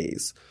 30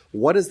 days.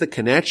 What is the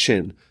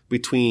connection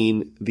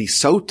between the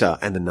Sota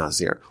and the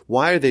Nazir?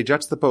 Why are they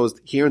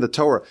juxtaposed here in the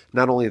Torah?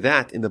 Not only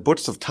that, in the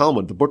books of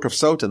Talmud, the book of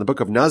Sota and the book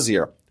of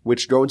Nazir,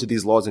 which go into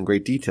these laws in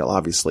great detail,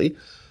 obviously,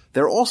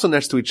 they're also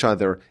next to each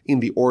other in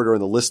the order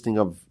and the listing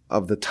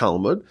of the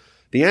Talmud.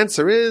 The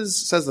answer is,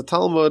 says the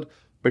Talmud,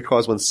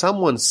 because when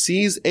someone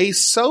sees a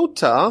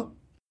Sota,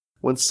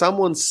 when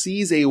someone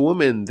sees a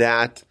woman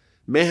that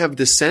may have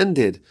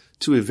descended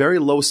to a very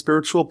low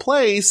spiritual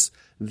place,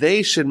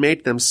 they should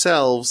make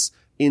themselves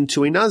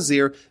into a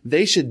Nazir.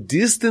 They should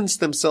distance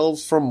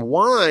themselves from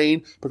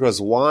wine,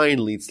 because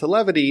wine leads to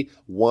levity.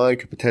 Wine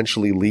could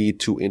potentially lead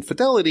to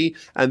infidelity,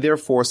 and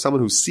therefore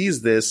someone who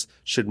sees this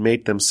should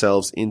make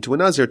themselves into a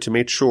Nazir to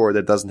make sure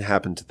that doesn't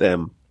happen to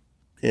them.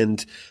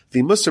 And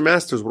the Musar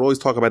masters would always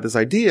talk about this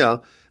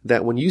idea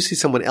that when you see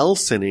someone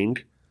else sinning,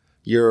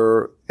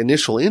 your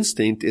initial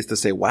instinct is to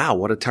say, wow,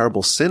 what a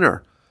terrible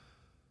sinner.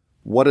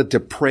 What a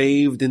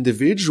depraved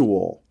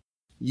individual.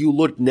 You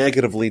look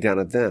negatively down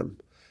at them.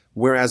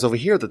 Whereas over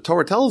here, the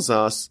Torah tells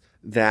us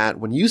that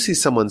when you see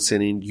someone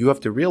sinning, you have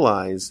to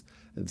realize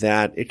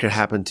that it could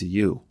happen to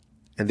you.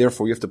 And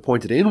therefore, you have to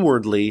point it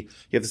inwardly.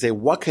 You have to say,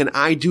 what can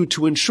I do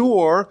to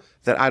ensure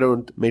that I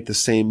don't make the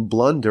same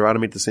blunder, I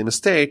don't make the same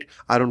mistake,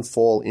 I don't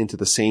fall into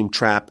the same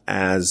trap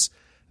as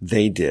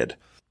they did.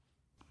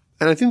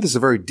 And I think this is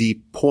a very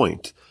deep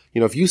point.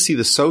 If you see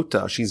the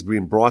Sota, she's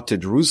being brought to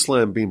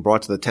Jerusalem, being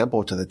brought to the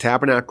temple, to the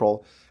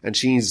tabernacle, and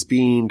she's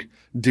being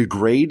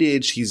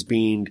degraded, she's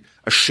being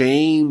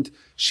ashamed,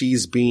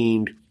 she's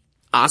being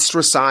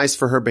ostracized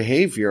for her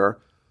behavior.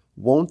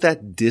 Won't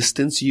that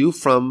distance you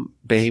from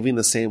behaving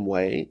the same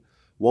way?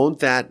 Won't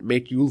that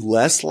make you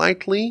less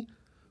likely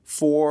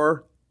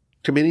for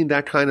committing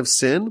that kind of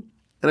sin?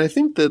 And I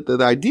think that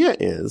the idea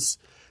is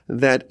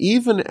that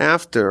even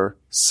after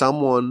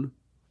someone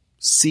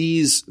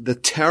sees the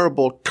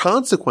terrible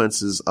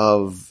consequences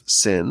of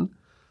sin,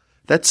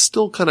 that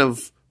still kind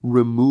of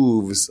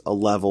removes a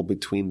level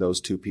between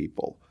those two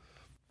people.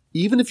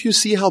 Even if you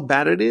see how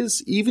bad it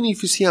is, even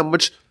if you see how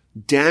much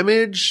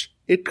damage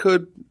it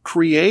could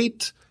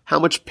create, how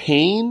much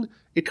pain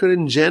it could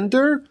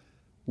engender,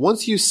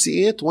 once you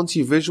see it, once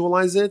you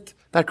visualize it,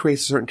 that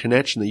creates a certain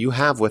connection that you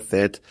have with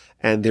it,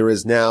 and there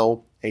is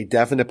now a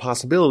definite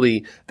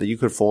possibility that you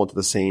could fall into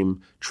the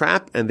same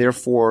trap, and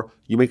therefore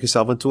you make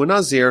yourself into a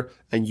Nazir,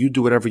 and you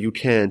do whatever you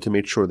can to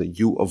make sure that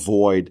you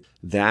avoid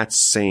that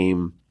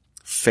same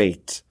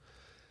fate.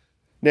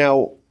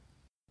 Now,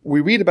 we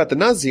read about the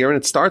Nazir, and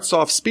it starts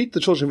off, speak to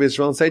the children of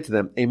Israel and say to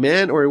them, a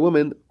man or a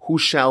woman who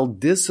shall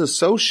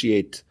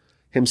disassociate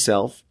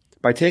himself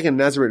by taking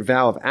a Nazirite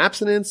vow of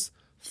abstinence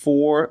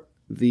for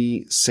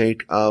the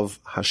sake of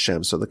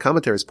Hashem. So the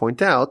commentaries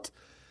point out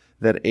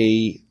that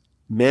a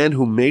man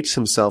who makes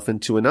himself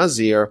into a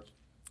Nazir,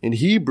 in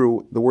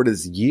Hebrew, the word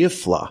is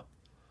yifla,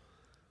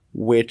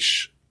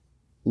 which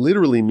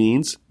literally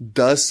means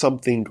does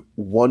something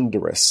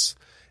wondrous.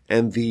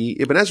 And the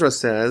Ibn Ezra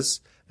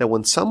says that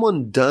when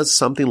someone does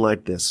something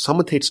like this,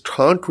 someone takes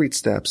concrete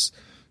steps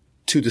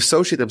to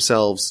dissociate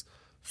themselves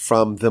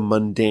from the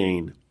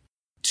mundane,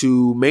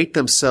 to make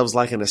themselves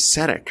like an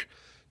ascetic,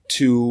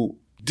 to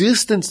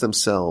distance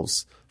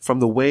themselves from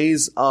the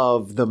ways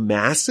of the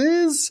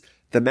masses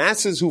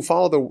who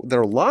follow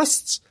their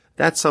lusts,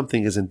 that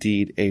something is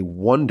indeed a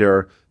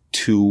wonder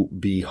to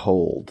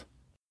behold.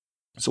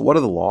 So what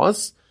are the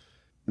laws?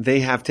 They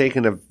have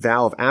taken a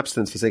vow of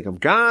abstinence for the sake of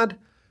God.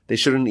 They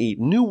shouldn't eat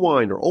new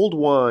wine or old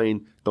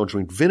wine. Don't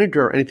drink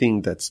vinegar,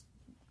 anything that's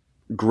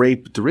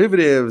grape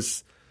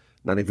derivatives,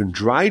 not even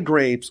dried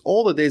grapes.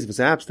 All the days of his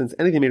abstinence,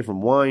 anything made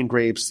from wine,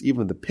 grapes,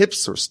 even the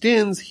pips or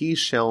skins, he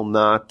shall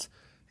not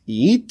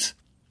eat.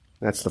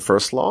 That's the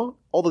first law.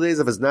 All the days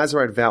of his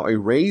Nazirite vow, a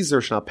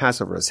razor shall not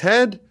pass over his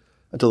head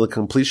until the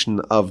completion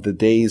of the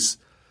days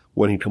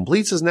when he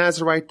completes his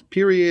Nazirite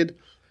period.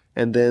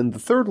 And then the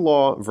third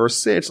law, verse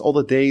 6, all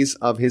the days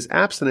of his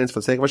abstinence for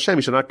the sake of Hashem,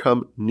 he shall not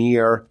come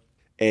near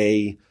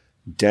a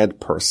dead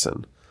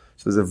person.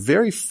 So there's a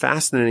very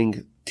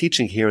fascinating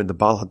teaching here in the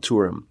Baal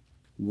HaTurim.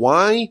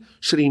 Why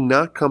should he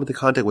not come into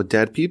contact with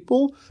dead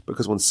people?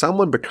 Because when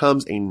someone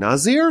becomes a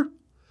Nazir,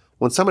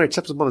 when someone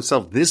accepts upon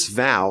himself this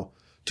vow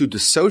to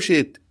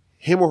dissociate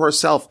him or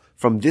herself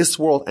from this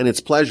world and its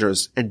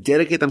pleasures and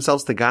dedicate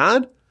themselves to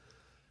God,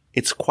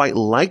 it's quite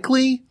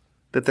likely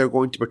that they're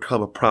going to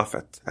become a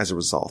prophet as a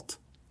result.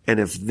 And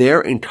if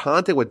they're in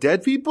contact with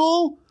dead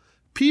people,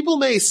 people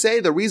may say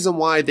the reason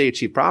why they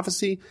achieve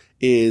prophecy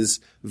is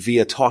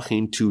via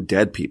talking to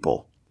dead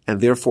people. And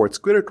therefore it's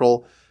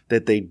critical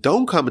that they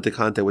don't come into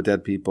contact with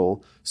dead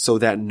people so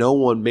that no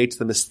one makes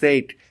the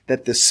mistake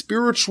that the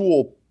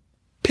spiritual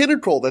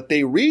pinnacle that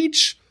they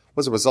reach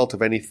was a result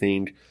of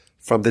anything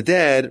from the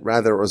dead,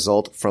 rather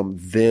result from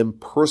them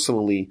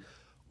personally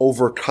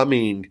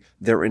overcoming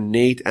their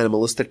innate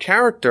animalistic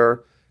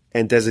character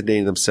and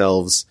designating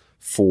themselves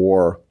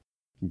for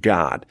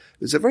God.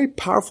 There's a very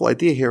powerful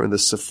idea here in the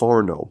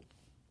Seforno.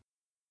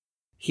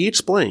 He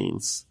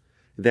explains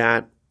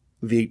that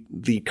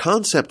the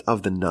concept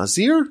of the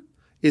Nazir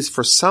is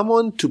for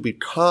someone to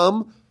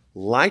become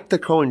like the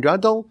Kohen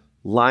Gadol,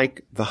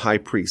 like the high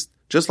priest.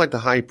 Just like the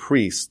high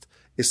priest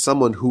is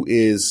someone who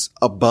is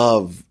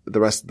above the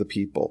rest of the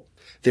people.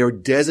 They're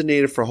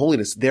designated for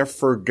holiness. They're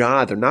for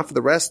God. They're not for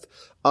the rest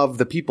of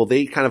the people.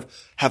 They kind of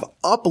have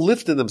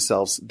uplifted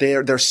themselves.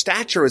 Their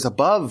stature is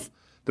above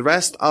the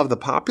rest of the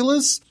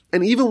populace.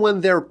 And even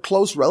when their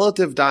close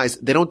relative dies,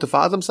 they don't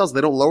defile themselves.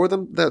 They don't lower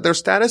their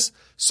status.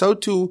 So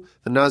too,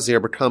 the Nazir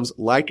becomes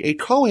like a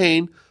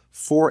Kohen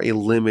for a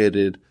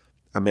limited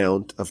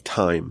amount of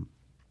time.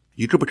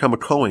 You could become a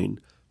Kohen,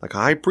 like a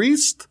high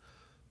priest,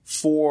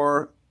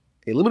 for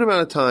a limited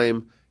amount of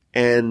time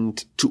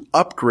and to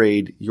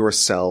upgrade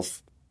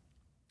yourself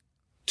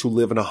to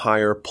live in a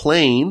higher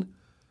plane.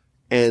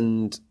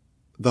 And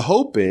the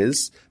hope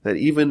is that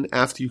even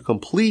after you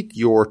complete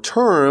your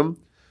term,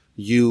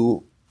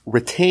 you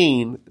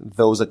retain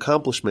those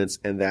accomplishments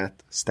and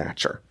that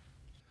stature.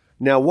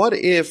 Now, what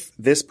if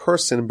this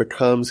person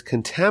becomes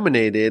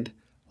contaminated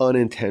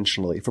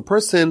unintentionally? If a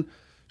person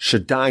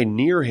should die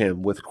near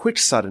him with quick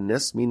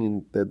suddenness,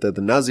 meaning that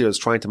the Nazir is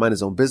trying to mind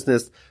his own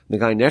business, the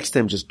guy next to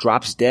him just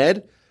drops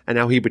dead, and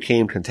now he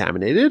became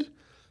contaminated,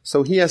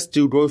 so he has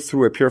to go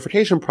through a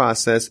purification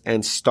process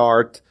and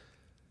start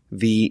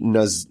the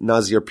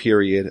Nazir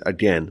period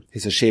again. He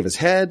has to shave his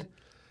head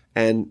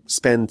and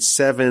spend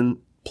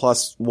 7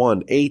 +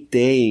 1, 8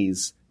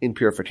 days in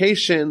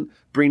purification,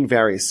 bring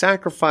various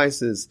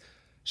sacrifices,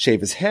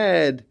 shave his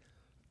head,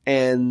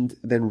 and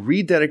then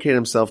rededicate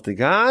himself to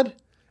God.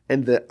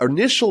 And the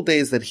initial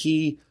days that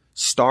he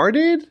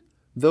started,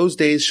 those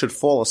days should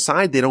fall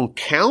aside. They don't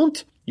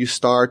count. You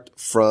start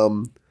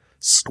from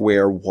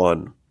square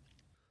one.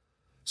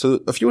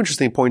 So a few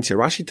interesting points here.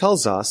 Rashi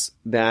tells us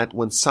that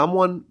when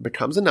someone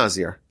becomes a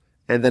Nazir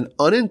and then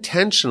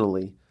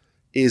unintentionally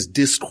is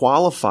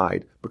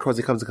disqualified because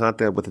he comes in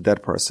contact with a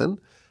dead person,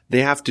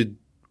 they have to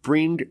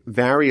bring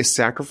various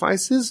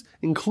sacrifices,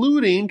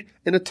 including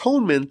an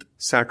atonement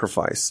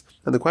sacrifice.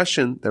 And the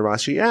question that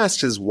Rashi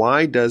asks is,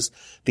 why does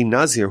the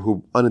Nazir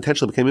who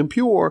unintentionally became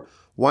impure,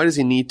 why does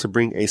he need to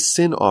bring a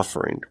sin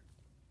offering?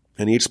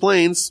 And he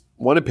explains,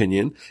 one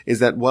opinion is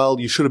that, well,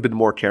 you should have been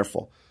more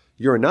careful.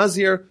 You're a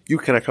Nazir, you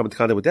cannot come into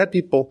contact with dead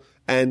people,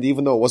 and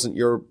even though it wasn't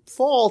your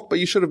fault, but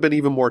you should have been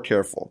even more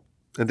careful.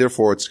 And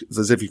therefore, it's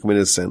as if you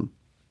committed a sin.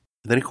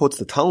 And then he quotes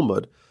the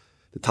Talmud.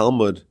 The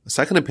Talmud, a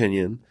second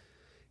opinion,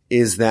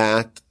 is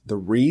that the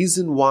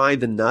reason why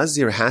the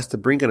Nazir has to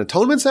bring an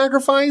atonement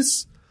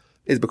sacrifice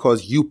is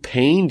because you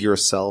pained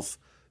yourself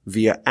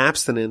via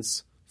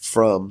abstinence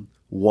from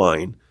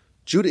wine.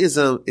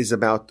 Judaism is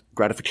about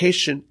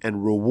gratification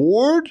and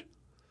reward.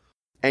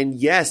 And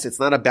yes, it's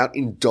not about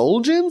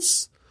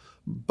indulgence,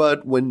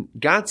 but when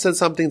God says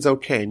something's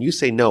okay and you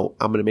say, no,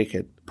 I'm going to make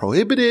it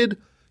prohibited,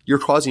 you're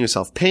causing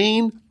yourself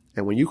pain.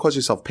 And when you cause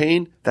yourself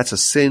pain, that's a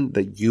sin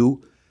that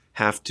you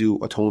have to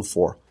atone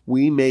for.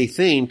 We may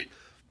think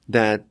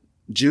that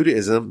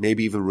Judaism,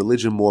 maybe even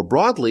religion more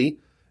broadly,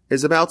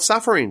 is about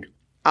suffering.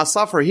 I'll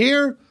suffer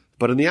here,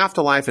 but in the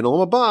afterlife, in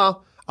Olam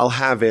Haba, I'll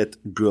have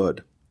it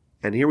good.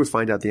 And here we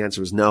find out the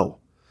answer is no.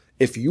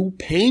 If you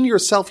pain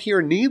yourself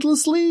here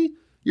needlessly,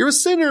 you're a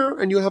sinner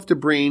and you have to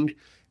bring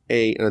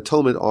an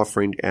atonement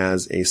offering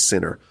as a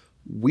sinner.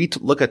 We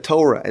look at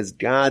Torah as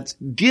God's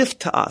gift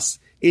to us.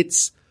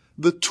 It's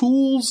the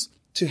tools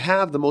to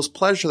have the most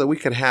pleasure that we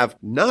can have,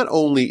 not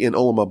only in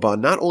Olam Haba,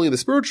 not only in the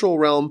spiritual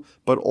realm,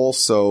 but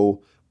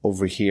also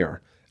over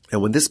here.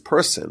 And when this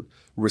person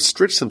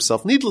restricts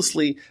himself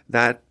needlessly,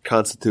 that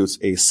constitutes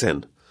a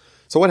sin.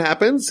 So what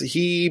happens?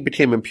 He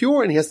became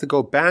impure and he has to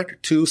go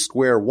back to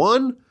square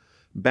one,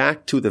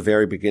 back to the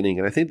very beginning.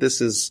 And I think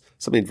this is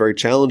something very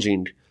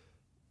challenging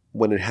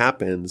when it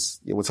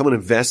happens. When someone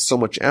invests so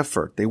much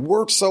effort, they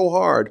work so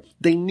hard,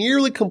 they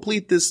nearly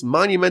complete this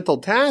monumental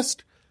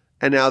task,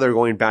 and now they're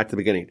going back to the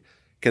beginning.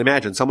 You can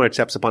imagine someone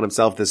accepts upon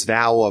himself this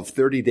vow of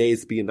 30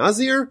 days to be a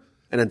Nazir,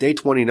 and on day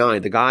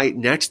 29, the guy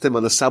next to him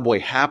on the subway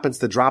happens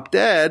to drop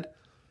dead,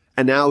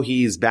 and now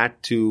he's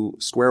back to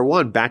square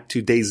one, back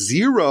to day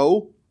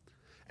 0,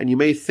 and you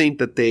may think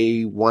that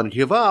they want to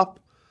give up.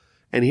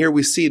 And here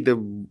we see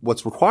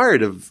what's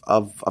required of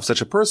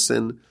such a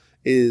person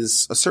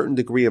is a certain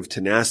degree of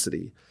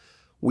tenacity.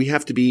 We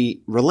have to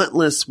be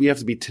relentless. We have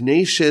to be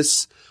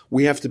tenacious.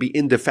 We have to be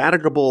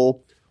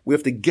indefatigable. We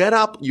have to get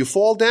up. You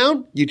fall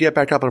down, you get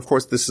back up. And of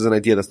course, this is an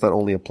idea that's not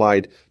only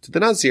applied to the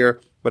Nazir,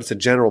 but it's a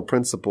general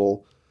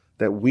principle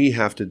that we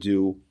have to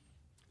do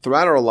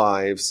throughout our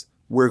lives.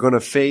 We're going to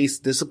face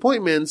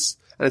disappointments,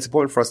 and it's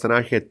important for us to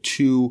not get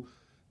too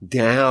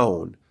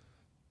down,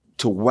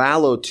 to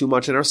wallow too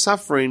much in our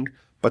suffering,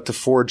 but to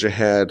forge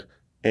ahead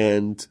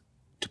and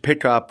to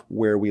pick up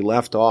where we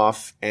left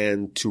off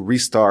and to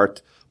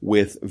restart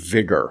with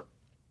vigor.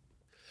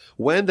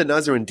 When the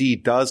Nazir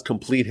indeed does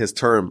complete his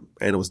term,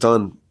 and it was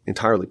done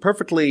entirely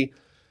perfectly,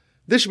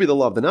 this should be the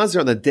law of the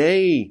Nazir. On the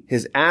day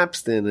his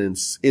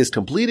abstinence is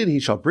completed, he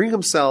shall bring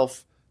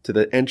himself to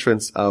the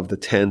entrance of the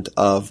tent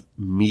of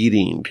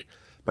meeting.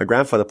 My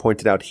grandfather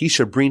pointed out he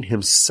should bring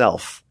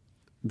himself.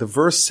 The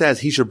verse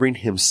says he should bring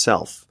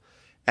himself.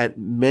 At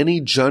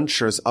many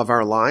junctures of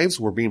our lives,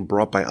 we're being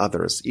brought by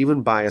others.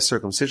 Even by a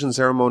circumcision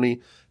ceremony,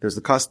 there's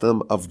the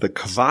custom of the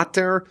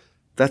kvater.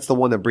 That's the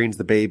one that brings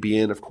the baby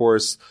in. Of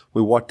course,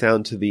 we walk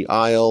down to the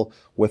aisle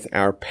with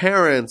our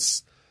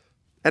parents.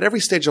 At every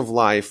stage of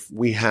life,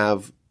 we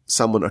have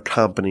someone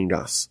accompanying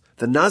us.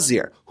 The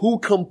Nazir, who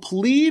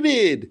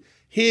completed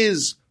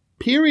his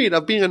period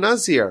of being a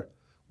Nazir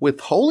with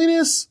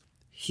holiness,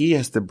 he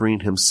has to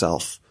bring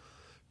himself.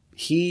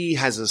 He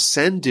has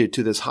ascended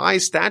to this high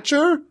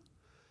stature.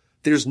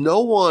 There's no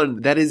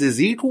one that is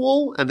his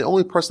equal, and the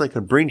only person that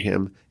can bring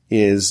him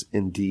is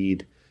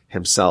indeed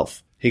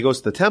himself. He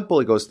goes to the temple,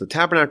 he goes to the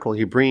tabernacle,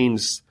 he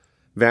brings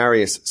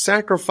various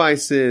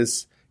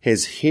sacrifices.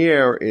 His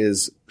hair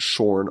is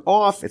shorn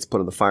off, it's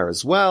put in the fire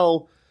as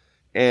well.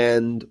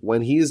 And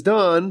when he is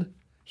done,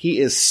 he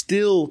is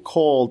still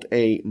called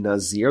a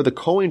Nazir. The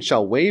Kohen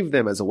shall wave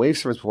them as a wave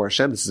service before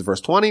Hashem. This is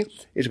verse 20.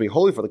 It shall be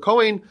holy for the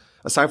Kohen,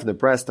 aside from the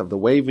breast of the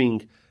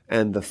waving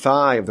and the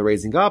thigh of the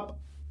raising up.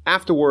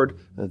 Afterward,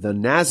 the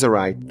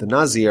Nazirite, the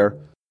Nazir,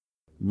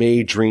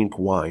 may drink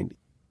wine.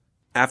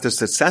 After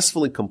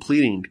successfully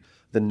completing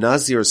the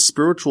Nazir's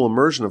spiritual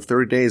immersion of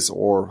 30 days,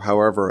 or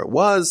however it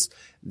was,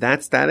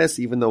 that status,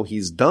 even though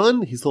he's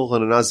done, he's still a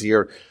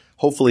Nazir.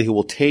 Hopefully he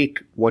will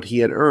take what he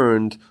had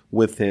earned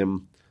with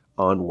him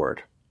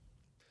onward.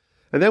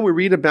 And then we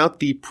read about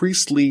the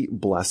priestly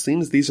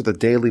blessings. These are the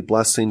daily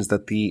blessings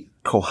that the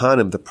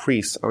Kohanim, the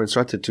priests, are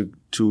instructed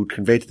to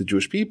convey to the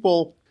Jewish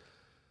people.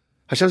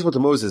 Hashem spoke to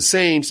Moses,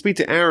 saying, speak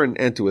to Aaron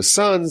and to his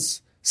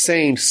sons,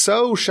 saying,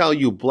 so shall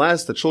you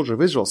bless the children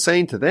of Israel,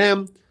 saying to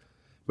them,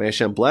 may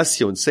Hashem bless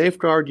you and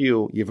safeguard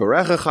you.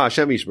 Yivarechecha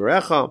Hashem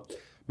yishmerecha.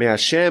 May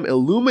Hashem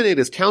illuminate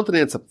his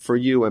countenance for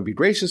you and be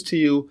gracious to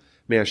you.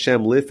 May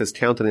Hashem lift his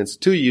countenance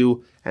to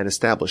you and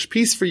establish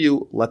peace for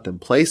you. Let them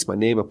place my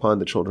name upon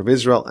the children of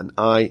Israel, and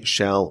I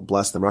shall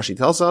bless them. Rashi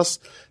tells us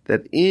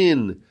that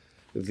in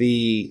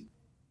the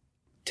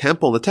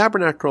temple, the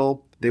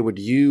tabernacle, they would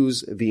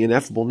use the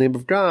ineffable name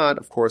of God.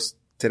 Of course,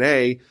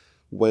 today,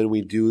 when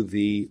we do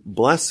the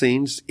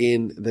blessings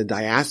in the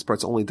diaspora,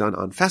 it's only done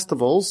on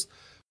festivals,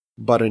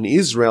 but in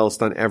Israel, it's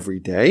done every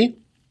day.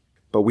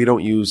 But we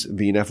don't use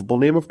the ineffable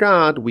name of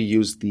God. We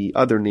use the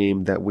other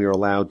name that we are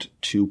allowed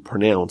to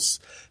pronounce.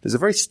 There's a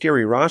very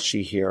scary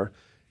Rashi here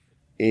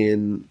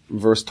in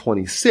verse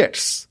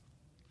 26.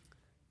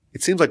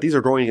 It seems like these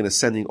are going in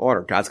ascending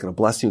order. God's going to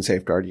bless you and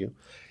safeguard you.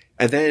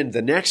 And then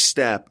the next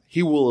step,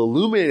 he will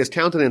illuminate his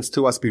countenance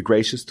to us, be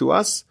gracious to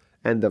us.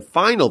 And the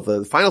final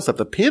step,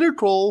 the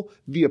pinnacle,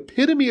 the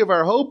epitome of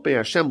our hope, may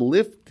Hashem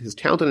lift his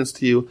countenance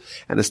to you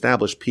and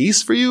establish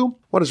peace for you.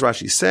 What does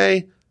Rashi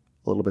say?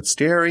 A little bit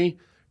scary.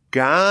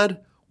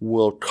 God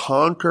will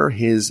conquer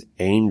his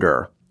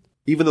anger.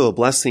 Even though the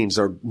blessings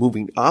are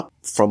moving up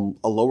from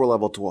a lower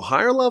level to a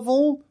higher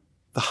level,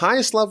 the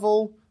highest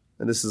level,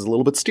 and this is a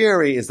little bit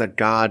scary, is that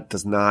God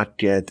does not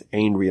get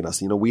angry at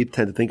us. You know, we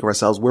tend to think of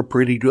ourselves, we're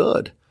pretty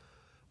good.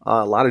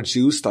 A lot of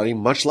Jews study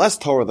much less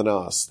Torah than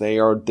us. They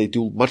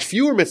do much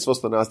fewer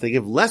mitzvahs than us. They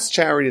give less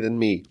charity than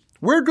me.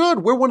 We're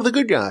good. We're one of the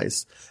good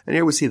guys. And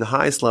here we see the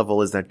highest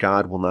level is that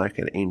God will not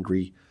get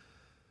angry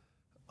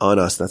on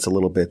us. That's a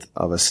little bit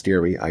of a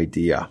scary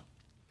idea.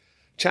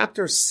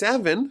 Chapter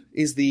 7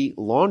 is the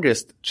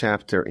longest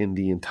chapter in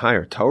the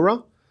entire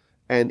Torah,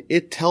 and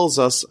it tells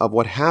us of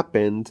what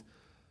happened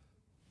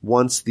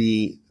once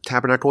the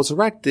tabernacle was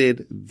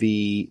erected.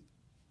 The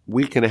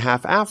week and a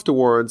half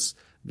afterwards,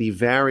 the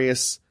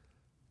various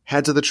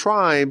heads of the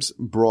tribes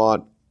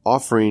brought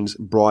offerings,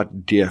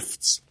 brought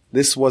gifts.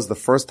 This was the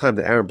first time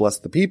that Aaron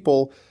blessed the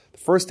people. The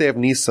first day of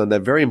Nisan,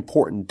 that very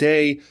important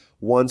day,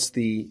 once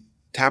the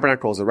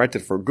tabernacle is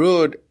erected for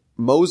good,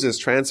 Moses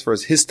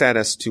transfers his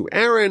status to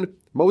Aaron.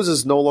 Moses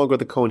is no longer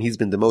the Kohen. He's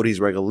been demoted. He's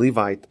a regular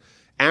Levite.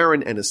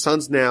 Aaron and his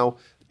sons now,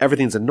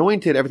 everything's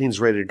anointed. Everything's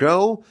ready to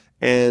go.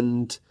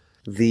 And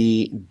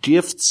the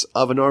gifts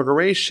of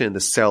inauguration, the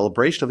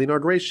celebration of the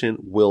inauguration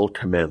will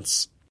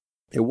commence.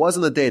 It was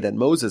on the day that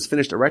Moses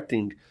finished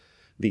erecting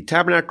the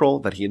tabernacle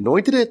that he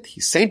anointed it,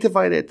 he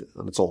sanctified it,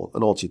 and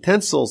all its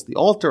utensils, the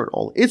altar and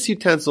all its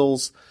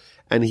utensils,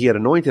 and he had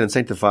anointed and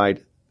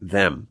sanctified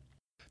them.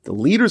 The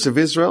leaders of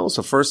Israel,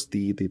 so first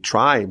the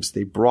tribes,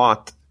 they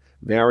brought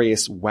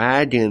various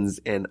wagons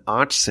and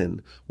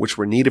oxen, which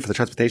were needed for the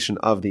transportation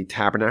of the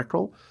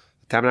tabernacle.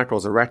 The tabernacle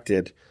was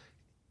erected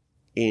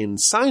in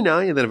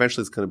Sinai, and then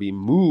eventually it's going to be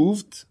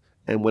moved.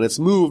 And when it's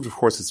moved, of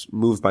course, it's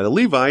moved by the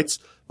Levites,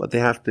 but they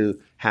have to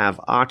have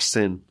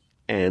oxen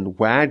and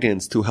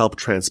wagons to help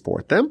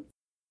transport them.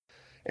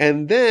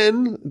 And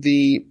then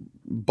the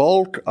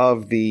bulk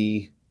of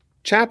the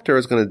chapter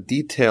is going to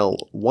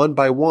detail one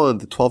by one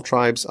the 12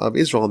 tribes of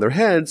Israel and their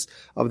heads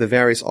of the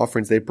various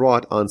offerings they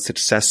brought on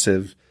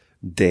successive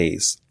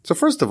days. So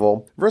first of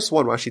all, verse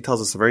 1, Rashi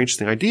tells us a very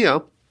interesting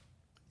idea.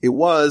 It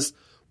was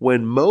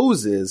when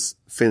Moses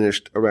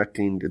finished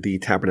erecting the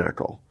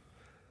tabernacle.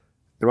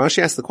 And Rashi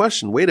asked the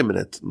question, wait a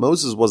minute,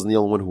 Moses wasn't the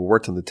only one who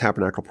worked on the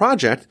tabernacle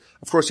project.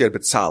 Of course, you had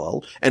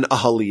Bezalel and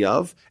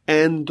Ahaliav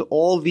and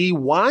all the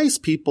wise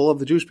people of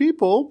the Jewish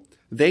people.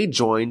 They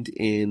joined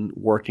in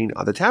working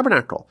on the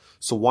tabernacle.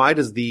 So why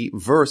does the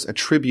verse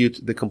attribute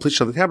the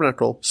completion of the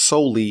tabernacle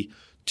solely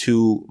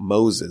to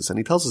Moses? And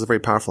he tells us a very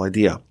powerful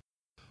idea.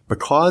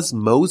 Because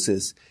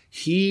Moses,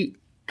 he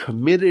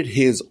committed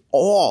his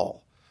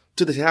all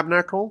to the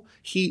tabernacle,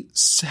 he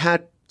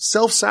had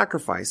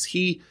self-sacrifice.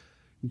 He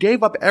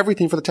gave up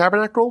everything for the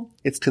tabernacle.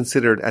 It's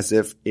considered as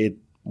if it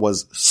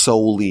was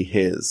solely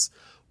his.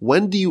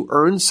 When do you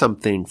earn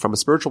something from a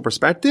spiritual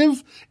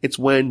perspective? It's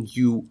when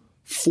you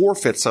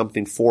forfeit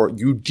something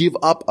you give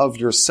up of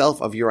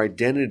yourself, of your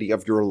identity,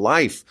 of your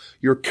life.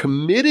 You're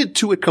committed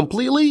to it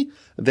completely,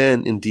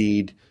 then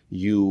indeed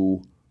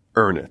you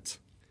earn it.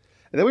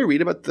 And then we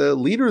read about the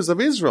leaders of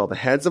Israel, the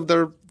heads of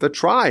the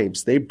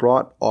tribes. They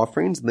brought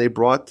offerings and they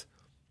brought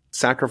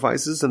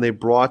sacrifices and they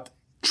brought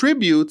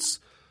tributes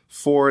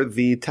for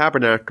the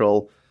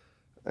tabernacle,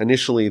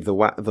 initially the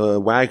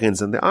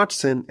wagons and the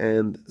oxen,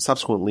 and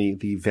subsequently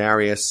the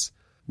various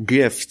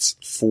gifts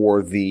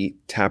for the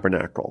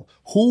tabernacle.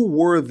 Who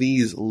were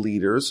these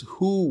leaders?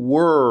 Who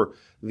were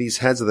these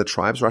heads of the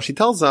tribes? Rashi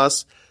tells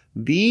us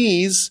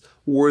these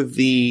were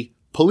the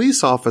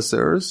police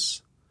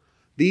officers.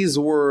 These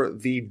were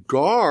the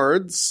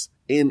guards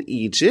in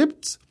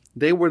Egypt.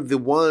 They were the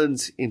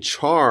ones in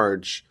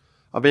charge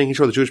of making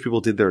sure the Jewish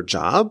people did their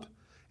job,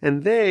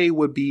 and they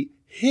would be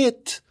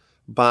hit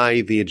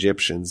by the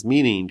Egyptians,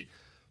 meaning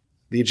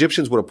the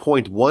Egyptians would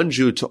appoint one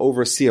Jew to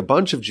oversee a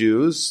bunch of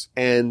Jews,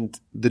 and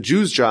the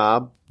Jew's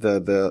job,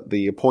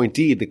 the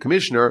appointee, the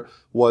commissioner,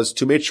 was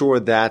to make sure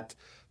that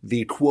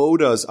the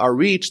quotas are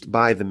reached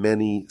by the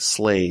many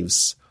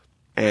slaves.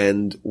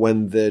 And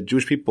when the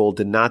Jewish people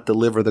did not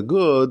deliver the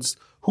goods,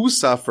 who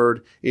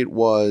suffered? It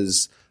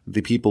was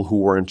the people who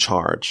were in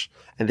charge,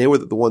 and they were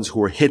the ones who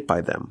were hit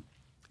by them.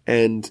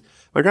 And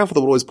my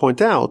grandfather would always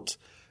point out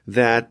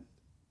that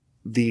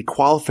the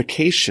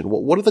qualification,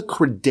 what are the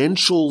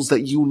credentials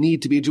that you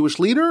need to be a Jewish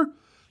leader?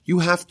 You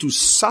have to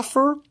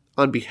suffer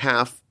on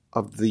behalf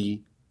of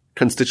the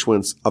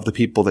constituents of the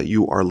people that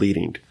you are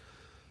leading.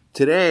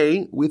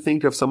 Today, we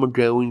think of someone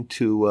going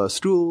to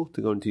school,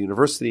 to go into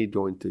university,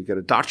 going to get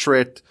a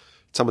doctorate,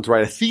 someone to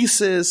write a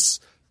thesis,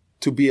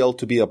 to be able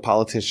to be a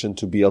politician,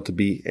 to be able to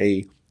be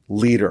a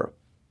leader.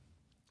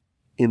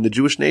 In the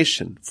Jewish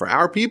nation, for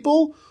our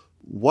people,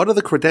 what are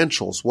the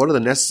credentials? What are the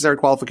necessary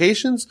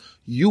qualifications?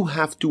 You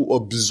have to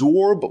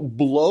absorb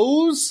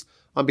blows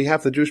on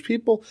behalf of the Jewish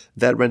people.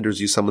 That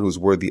renders you someone who's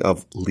worthy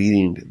of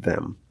leading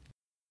them.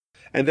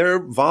 And they're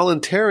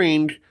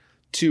volunteering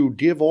to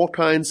give all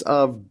kinds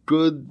of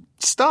good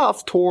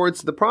stuff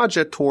towards the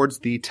project, towards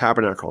the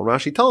tabernacle. And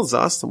Rashi tells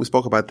us, and we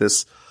spoke about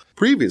this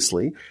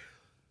previously,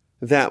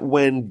 that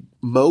when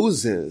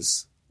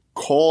Moses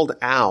called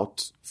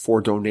out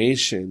for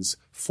donations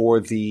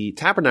for the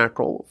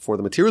tabernacle, for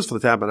the materials for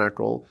the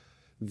tabernacle,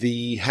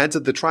 the heads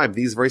of the tribe,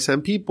 these very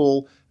same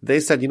people,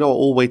 they said,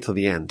 we'll wait till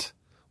the end.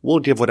 We'll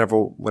give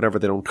whatever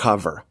they don't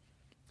cover.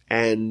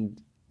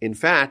 And in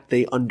fact,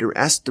 they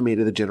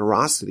underestimated the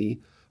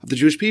generosity of the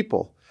Jewish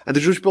people. And the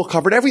Jewish people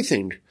covered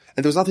everything.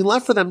 And there was nothing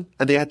left for them.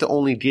 And they had to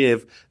only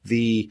give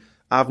the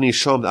Avnei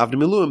Shom, the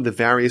Avnei Miluim, the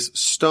various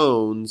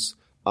stones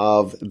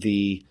of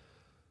the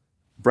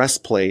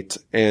breastplate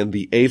and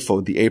the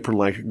ephod, the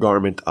apron-like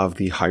garment of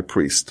the high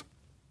priest.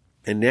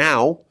 And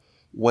now,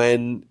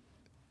 when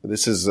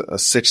this is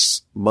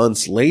 6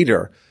 months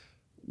later,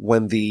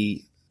 when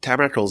the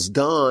tabernacle is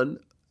done,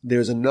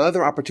 there's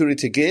another opportunity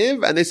to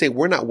give, and they say,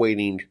 we're not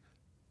waiting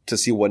to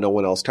see what no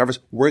one else covers.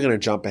 We're going to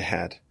jump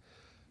ahead.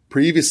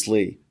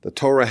 Previously, the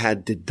Torah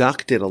had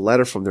deducted a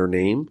letter from their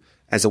name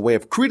as a way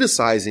of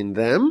criticizing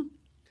them,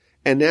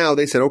 and now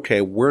they said,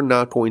 okay, we're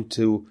not going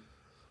to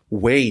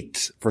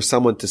wait for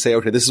someone to say,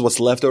 okay, this is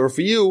what's left over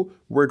for you.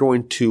 We're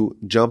going to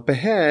jump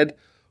ahead,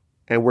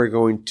 and we're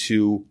going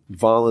to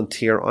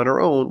volunteer on our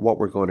own what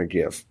we're going to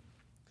give.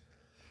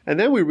 And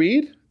then we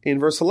read in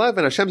verse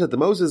 11, Hashem said to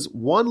Moses,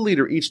 1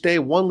 liter each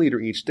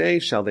day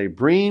shall they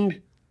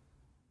bring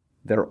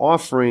their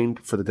offering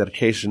for the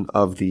dedication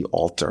of the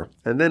altar.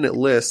 And then it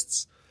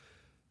lists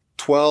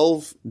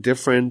 12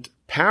 different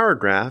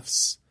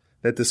paragraphs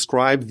that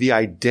describe the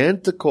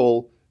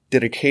identical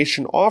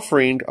dedication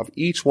offering of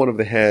each one of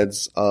the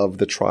heads of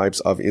the tribes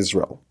of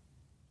Israel.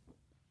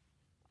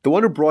 The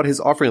one who brought his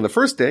offering on the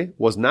first day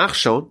was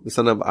Nachshon, the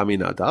son of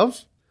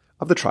Aminadav,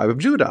 of the tribe of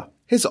Judah.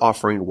 His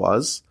offering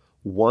was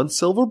 1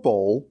 silver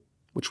bowl,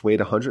 which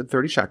weighed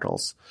 130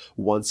 shekels,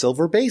 1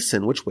 silver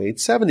basin, which weighed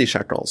 70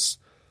 shekels,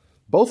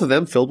 both of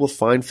them filled with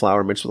fine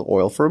flour mixed with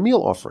oil for a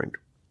meal offering,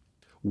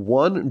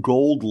 1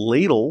 gold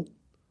ladle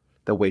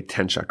that weighed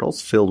 10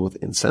 shekels, filled with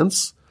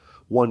incense,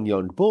 1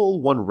 young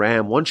bull, 1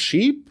 ram, 1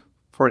 sheep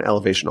for an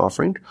elevation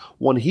offering,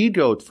 1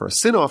 he-goat for a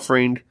sin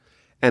offering,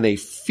 and a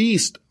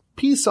feast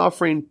peace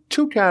offering,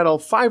 2 cattle,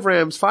 5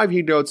 rams, 5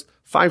 he-goats,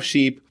 5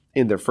 sheep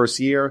in their first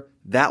year.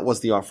 That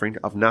was the offering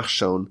of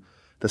Nachshon,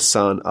 the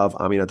son of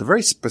Aminadab. A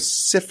very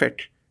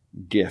specific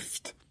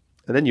gift.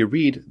 And then you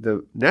read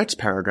the next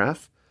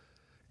paragraph,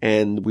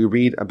 and we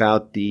read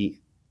about the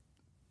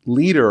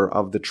leader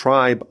of the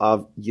tribe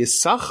of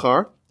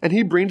Yisachar, and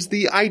he brings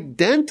the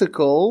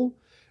identical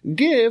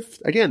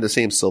gift. Again, the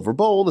same silver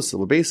bowl, the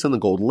silver basin, the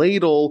gold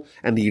ladle,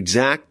 and the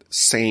exact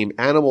same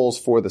animals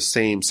for the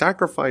same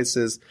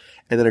sacrifices.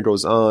 And then it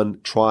goes on,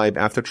 tribe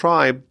after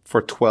tribe,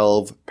 for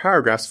 12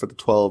 paragraphs for the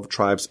 12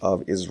 tribes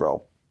of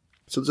Israel.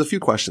 So there's a few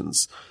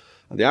questions.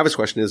 The obvious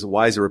question is,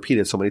 why is it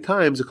repeated so many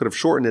times? It could have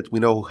shortened it. We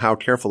know how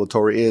careful the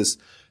Torah is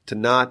to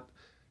not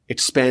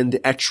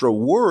expend extra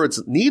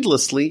words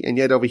needlessly, and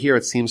yet over here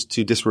it seems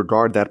to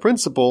disregard that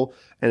principle,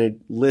 and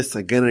it lists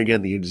again and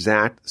again the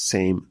exact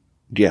same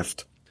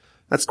gift.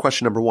 That's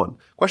question number 1.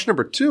 Question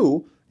number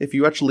 2, if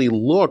you actually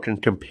look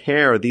and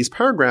compare these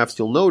paragraphs,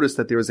 you'll notice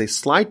that there is a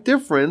slight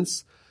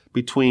difference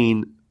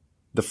between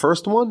the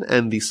first one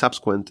and the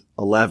subsequent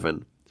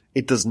 11.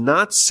 It does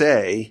not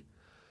say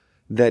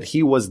that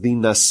he was the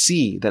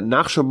Nasi, that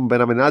Nachshon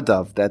ben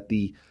Aminadab, that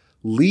the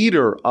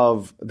leader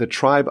of the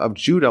tribe of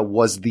Judah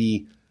was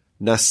the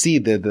Nasi,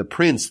 the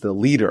prince, the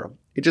leader.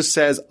 It just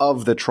says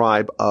of the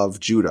tribe of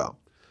Judah.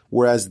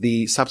 Whereas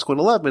the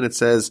subsequent 11, it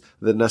says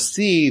the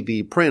Nasi,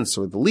 the prince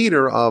or the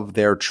leader of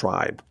their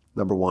tribe.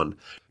 Number 1.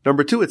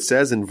 Number 2, it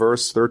says in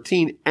verse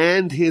 13,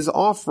 and his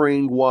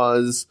offering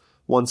was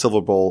 1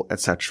 silver bowl,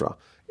 etc.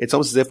 It's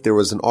almost as if there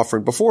was an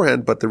offering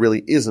beforehand, but there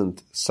really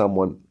isn't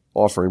someone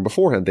offering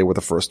beforehand. They were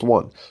the first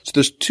one. So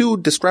there's 2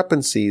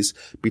 discrepancies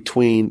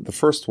between the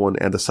first one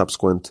and the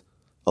subsequent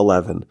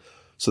 11.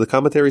 So the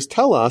commentaries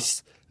tell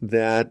us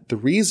that the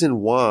reason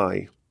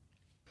why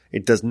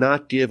it does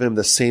not give him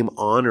the same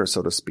honor,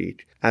 so to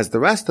speak, as the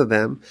rest of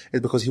them is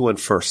because he went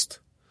first.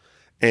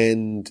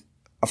 And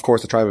of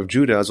course, the tribe of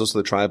Judah is also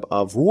the tribe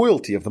of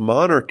royalty, of the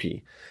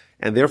monarchy.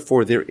 And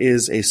therefore, there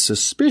is a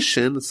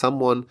suspicion that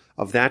someone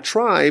of that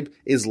tribe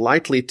is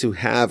likely to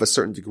have a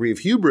certain degree of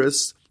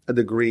hubris, a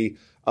degree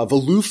of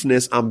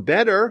aloofness. I'm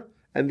better.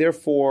 And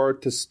therefore,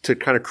 to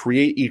kind of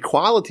create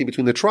equality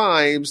between the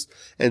tribes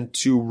and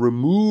to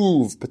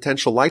remove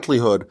potential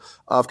likelihood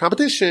of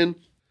competition,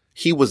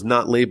 he was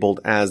not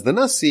labeled as the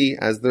Nasi,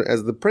 as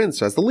the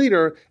prince, as the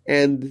leader,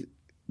 and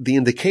the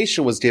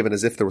indication was given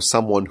as if there was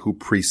someone who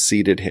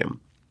preceded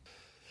him.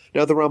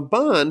 Now, the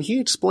Ramban,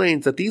 he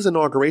explains that these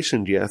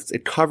inauguration gifts,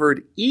 it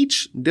covered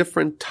each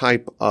different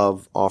type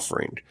of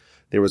offering.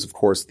 There was, of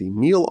course, the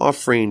meal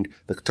offering,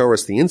 the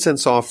Ketores, the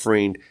incense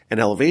offering, an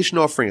elevation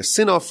offering, a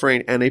sin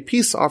offering, and a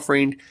peace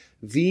offering.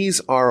 These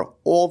are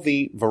all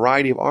the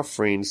variety of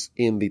offerings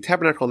in the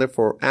tabernacle.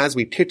 Therefore, as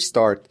we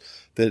kickstart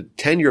the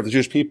tenure of the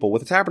Jewish people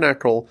with the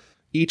tabernacle,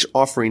 each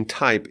offering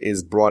type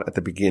is brought at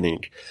the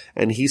beginning.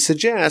 And he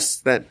suggests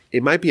that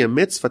it might be a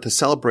mitzvah to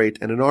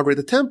celebrate and inaugurate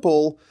the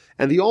temple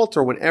and the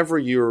altar whenever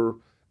you're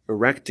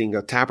erecting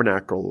a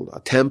tabernacle,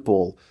 a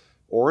temple,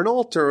 or an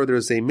altar.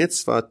 There's a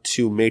mitzvah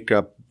to make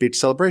a big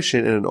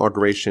celebration and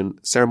inauguration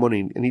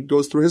ceremony. And he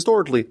goes through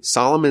historically.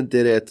 Solomon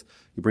did it.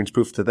 He brings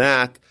proof to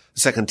that. The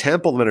Second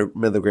Temple, the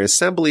Men of the Great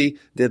Assembly,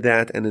 did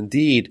that. And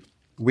indeed,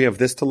 we have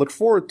this to look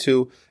forward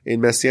to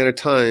in Messianic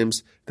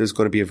times. There's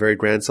going to be a very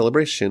grand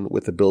celebration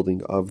with the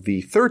building of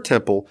the Third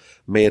Temple.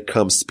 May it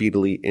come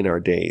speedily in our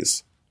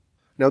days.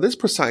 Now, this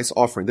precise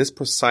offering, this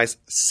precise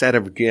set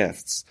of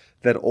gifts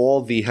that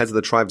all the heads of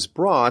the tribes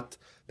brought,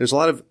 there's a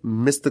lot of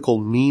mystical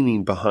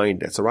meaning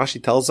behind it. So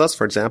Rashi tells us,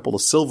 for example, the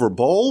silver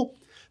bowl,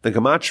 the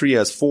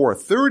gematria is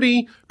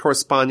 430,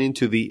 corresponding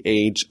to the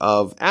age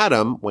of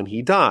Adam when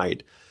he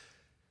died.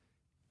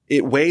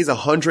 It weighs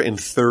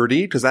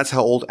 130, because that's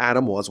how old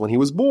Adam was when he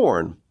was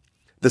born.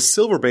 The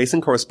silver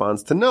basin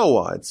corresponds to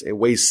Noah. It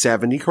weighs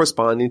 70,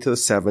 corresponding to the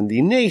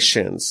 70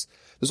 nations.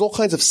 There's all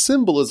kinds of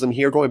symbolism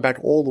here going back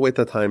all the way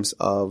to the times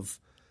of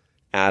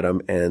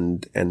Adam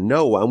and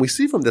Noah. And we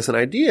see from this an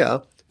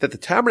idea that the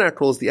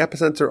tabernacle is the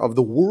epicenter of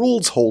the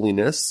world's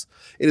holiness.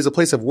 It is a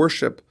place of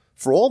worship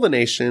for all the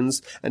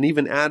nations, and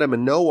even Adam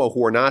and Noah,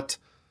 who are not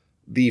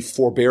the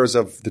forebears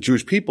of the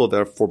Jewish people,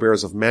 they're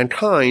forebears of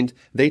mankind,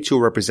 they too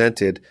are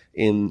represented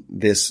in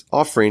this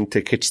offering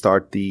to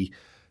kickstart the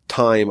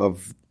time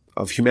of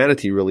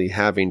humanity really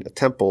having a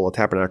temple, a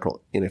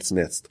tabernacle in its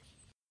midst.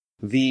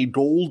 The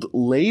gold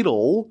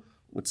ladle,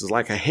 which is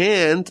like a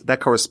hand,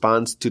 that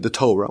corresponds to the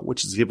Torah,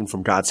 which is given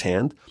from God's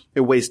hand.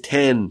 It weighs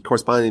 10,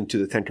 corresponding to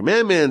the 10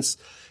 Commandments.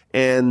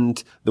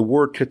 And the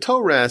word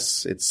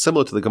ketores, it's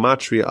similar to the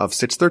gematria of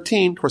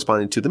 613,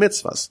 corresponding to the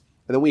mitzvahs.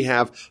 And then we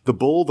have the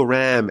bull, the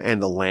ram,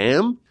 and the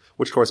lamb,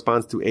 which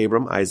corresponds to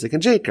Abram, Isaac,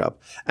 and Jacob.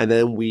 And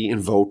then we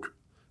invoke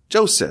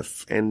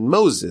Joseph and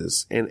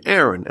Moses and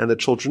Aaron and the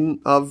children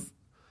of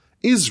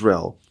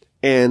Israel.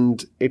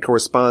 And it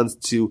corresponds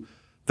to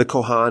the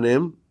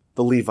Kohanim,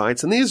 the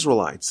Levites, and the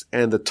Israelites.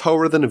 And the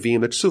Torah, the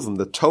Nevi'im, the Ksuvim,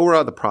 the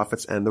Torah, the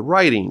prophets, and the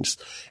writings.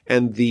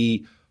 And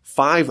the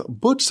 5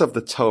 books of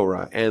the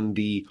Torah and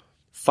the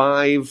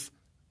 5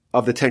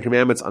 of the Ten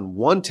Commandments on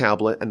one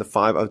tablet and the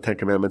 5 of the Ten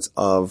Commandments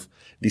of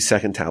the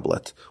second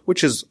tablet,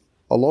 which is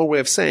a long way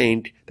of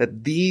saying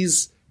that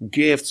these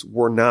gifts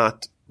were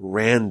not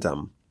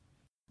random.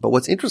 But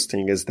what's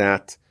interesting is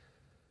that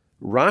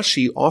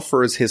Rashi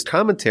offers his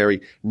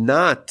commentary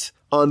not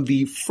on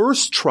the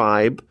first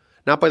tribe,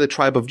 not by the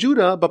tribe of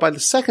Judah, but by the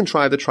second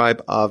tribe, the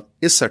tribe of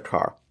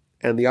Issachar.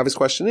 And the obvious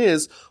question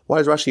is, why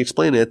does Rashi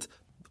explain it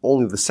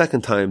only the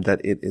second time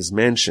that it is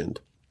mentioned?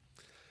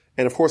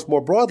 And of course,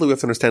 more broadly, we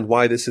have to understand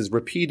why this is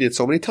repeated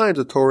so many times.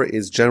 The Torah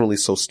is generally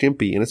so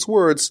skimpy in its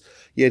words,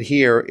 yet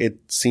here it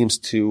seems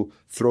to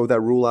throw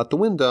that rule out the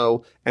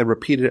window and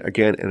repeat it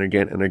again and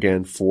again and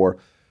again for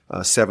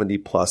 70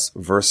 plus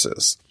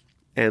verses.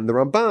 And the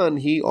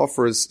Ramban, he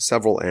offers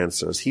several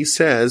answers. He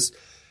says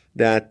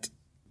that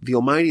the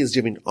Almighty is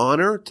giving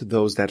honor to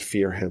those that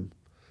fear Him.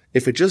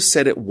 If it just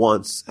said it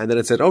once, and then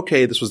it said,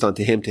 okay, this was done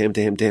to him, to him,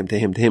 to him, to him, to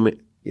him, to him,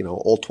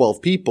 all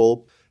 12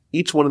 people,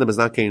 each one of them is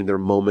not getting their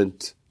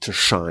moment to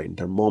shine,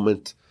 their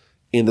moment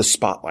in the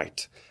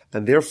spotlight.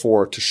 And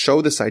therefore, to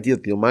show this idea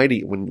that the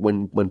Almighty,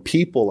 when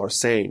people are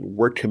saying,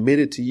 we're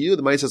committed to you,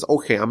 the Almighty says,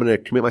 okay, I'm going to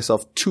commit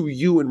myself to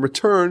you in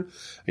return,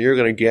 and you're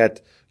going to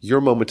get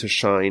your moment to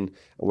shine.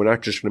 And we're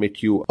not just going to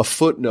make you a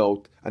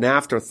footnote, an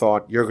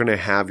afterthought. You're going to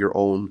have your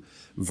own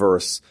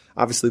verse.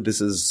 Obviously,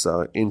 this is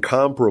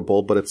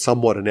incomparable, but it's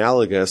somewhat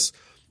analogous.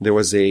 There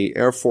was a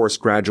Air Force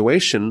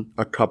graduation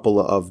a couple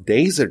of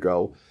days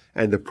ago,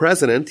 and the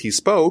president, he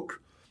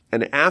spoke,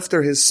 and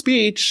after his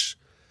speech,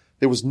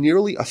 there was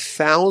nearly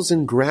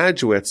 1,000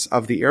 graduates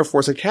of the Air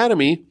Force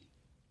Academy.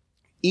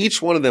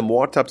 Each one of them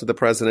walked up to the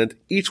president.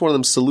 Each one of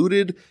them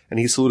saluted, and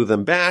he saluted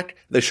them back.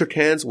 They shook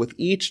hands with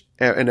each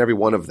and every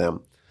one of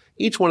them.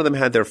 Each one of them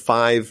had their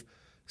 5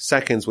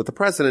 seconds with the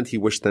president. He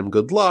wished them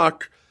good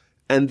luck,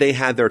 and they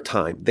had their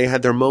time. They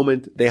had their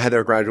moment. They had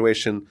their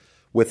graduation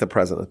with the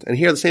president. And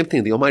here the same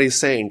thing. The Almighty is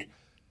saying,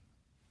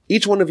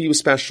 each one of you is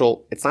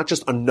special. It's not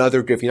just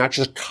another gift. You're not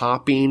just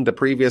copying the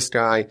previous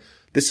guy.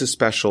 This is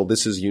special.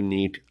 This is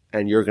unique.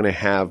 And you're going to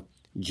have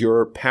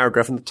your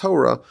paragraph in the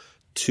Torah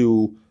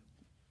to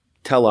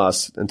tell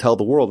us and tell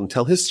the world and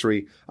tell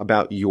history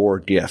about your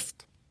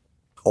gift.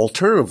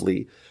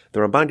 Alternatively,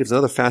 the Ramban gives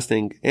another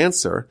fascinating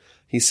answer.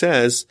 He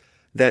says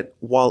that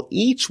while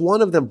each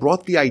one of them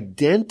brought the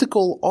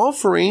identical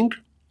offering,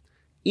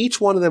 each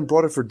one of them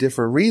brought it for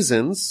different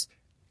reasons,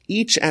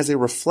 each as a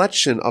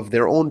reflection of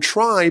their own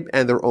tribe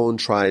and their own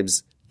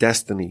tribe's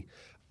destiny.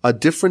 A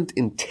different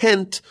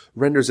intent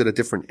renders it a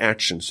different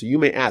action. So you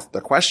may ask,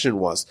 the question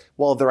was,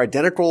 well, they're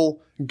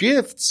identical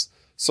gifts,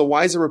 so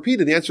why is it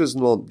repeated? The answer is,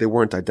 well, they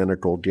weren't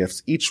identical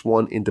gifts. Each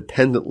one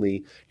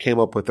independently came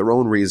up with their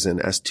own reason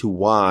as to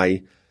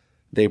why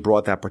they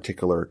brought that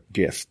particular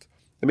gift.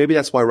 And maybe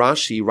that's why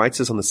Rashi writes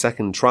this on the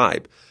second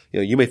tribe.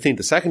 You may think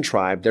the second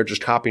tribe, they're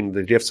just copying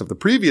the gifts of the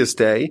previous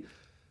day.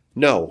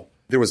 No,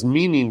 there was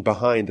meaning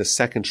behind the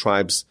second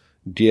tribe's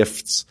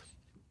gifts.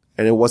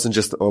 And it wasn't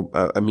just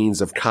a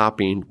means of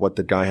copying what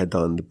the guy had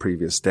done the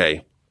previous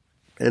day.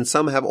 And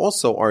some have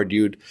also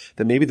argued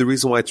that maybe the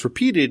reason why it's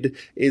repeated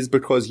is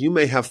because you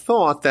may have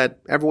thought that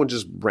everyone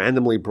just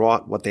randomly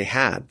brought what they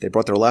had. They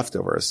brought their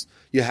leftovers.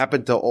 You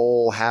happen to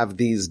all have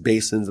these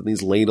basins and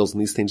these ladles and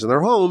these things in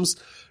their homes.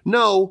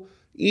 No,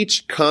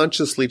 each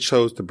consciously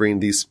chose to bring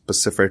these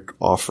specific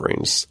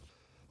offerings.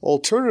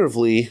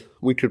 Alternatively,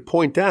 we could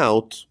point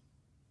out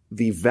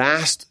the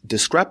vast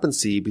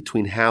discrepancy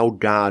between how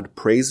God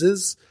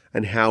praises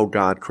and how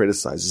God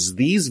criticizes.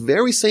 These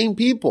very same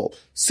people,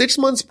 6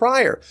 months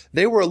prior,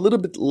 they were a little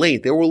bit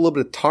late. They were a little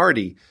bit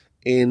tardy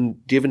in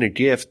giving a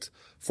gift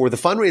for the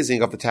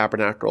fundraising of the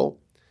tabernacle,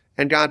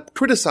 and God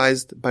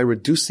criticized by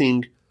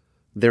reducing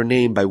their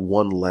name by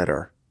 1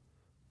 letter.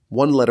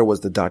 1 letter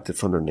was deducted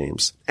from their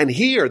names. And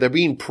here, they're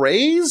being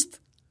praised,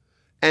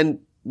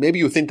 and maybe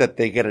you think that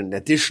they get an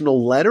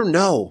additional letter.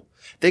 No,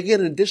 they get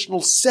an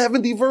additional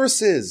 70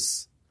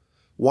 verses.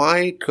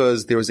 Why?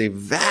 Because there is a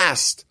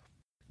vast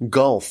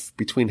gulf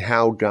between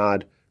how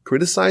God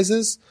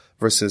criticizes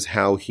versus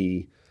how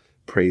He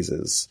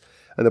praises.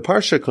 And the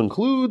Parsha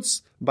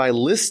concludes by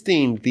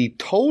listing the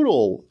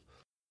total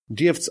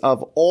gifts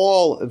of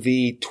all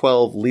the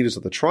 12 leaders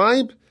of the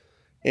tribe.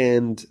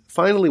 And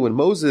finally, when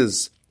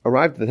Moses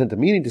arrived at the tent of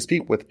meeting to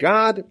speak with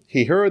God,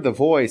 he heard the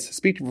voice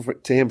speaking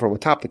to him from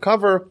atop the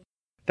cover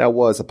that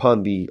was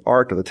upon the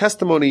ark of the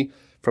testimony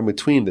from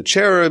between the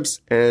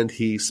cherubs, and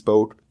he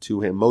spoke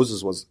to him.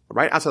 Moses was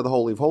right outside the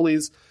Holy of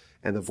Holies,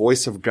 and the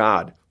voice of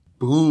God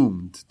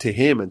boomed to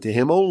him and to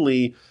him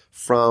only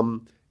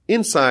from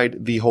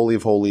inside the Holy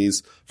of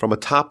Holies, from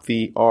atop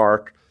the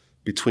ark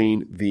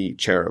between the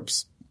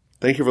cherubs.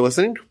 Thank you for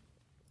listening.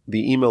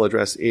 The email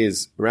address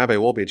is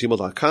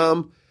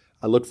rabbiwolbe@gmail.com.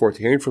 I look forward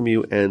to hearing from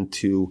you and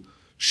to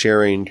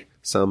sharing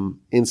some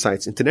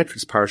insights into next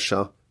week's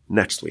Parsha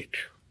next week.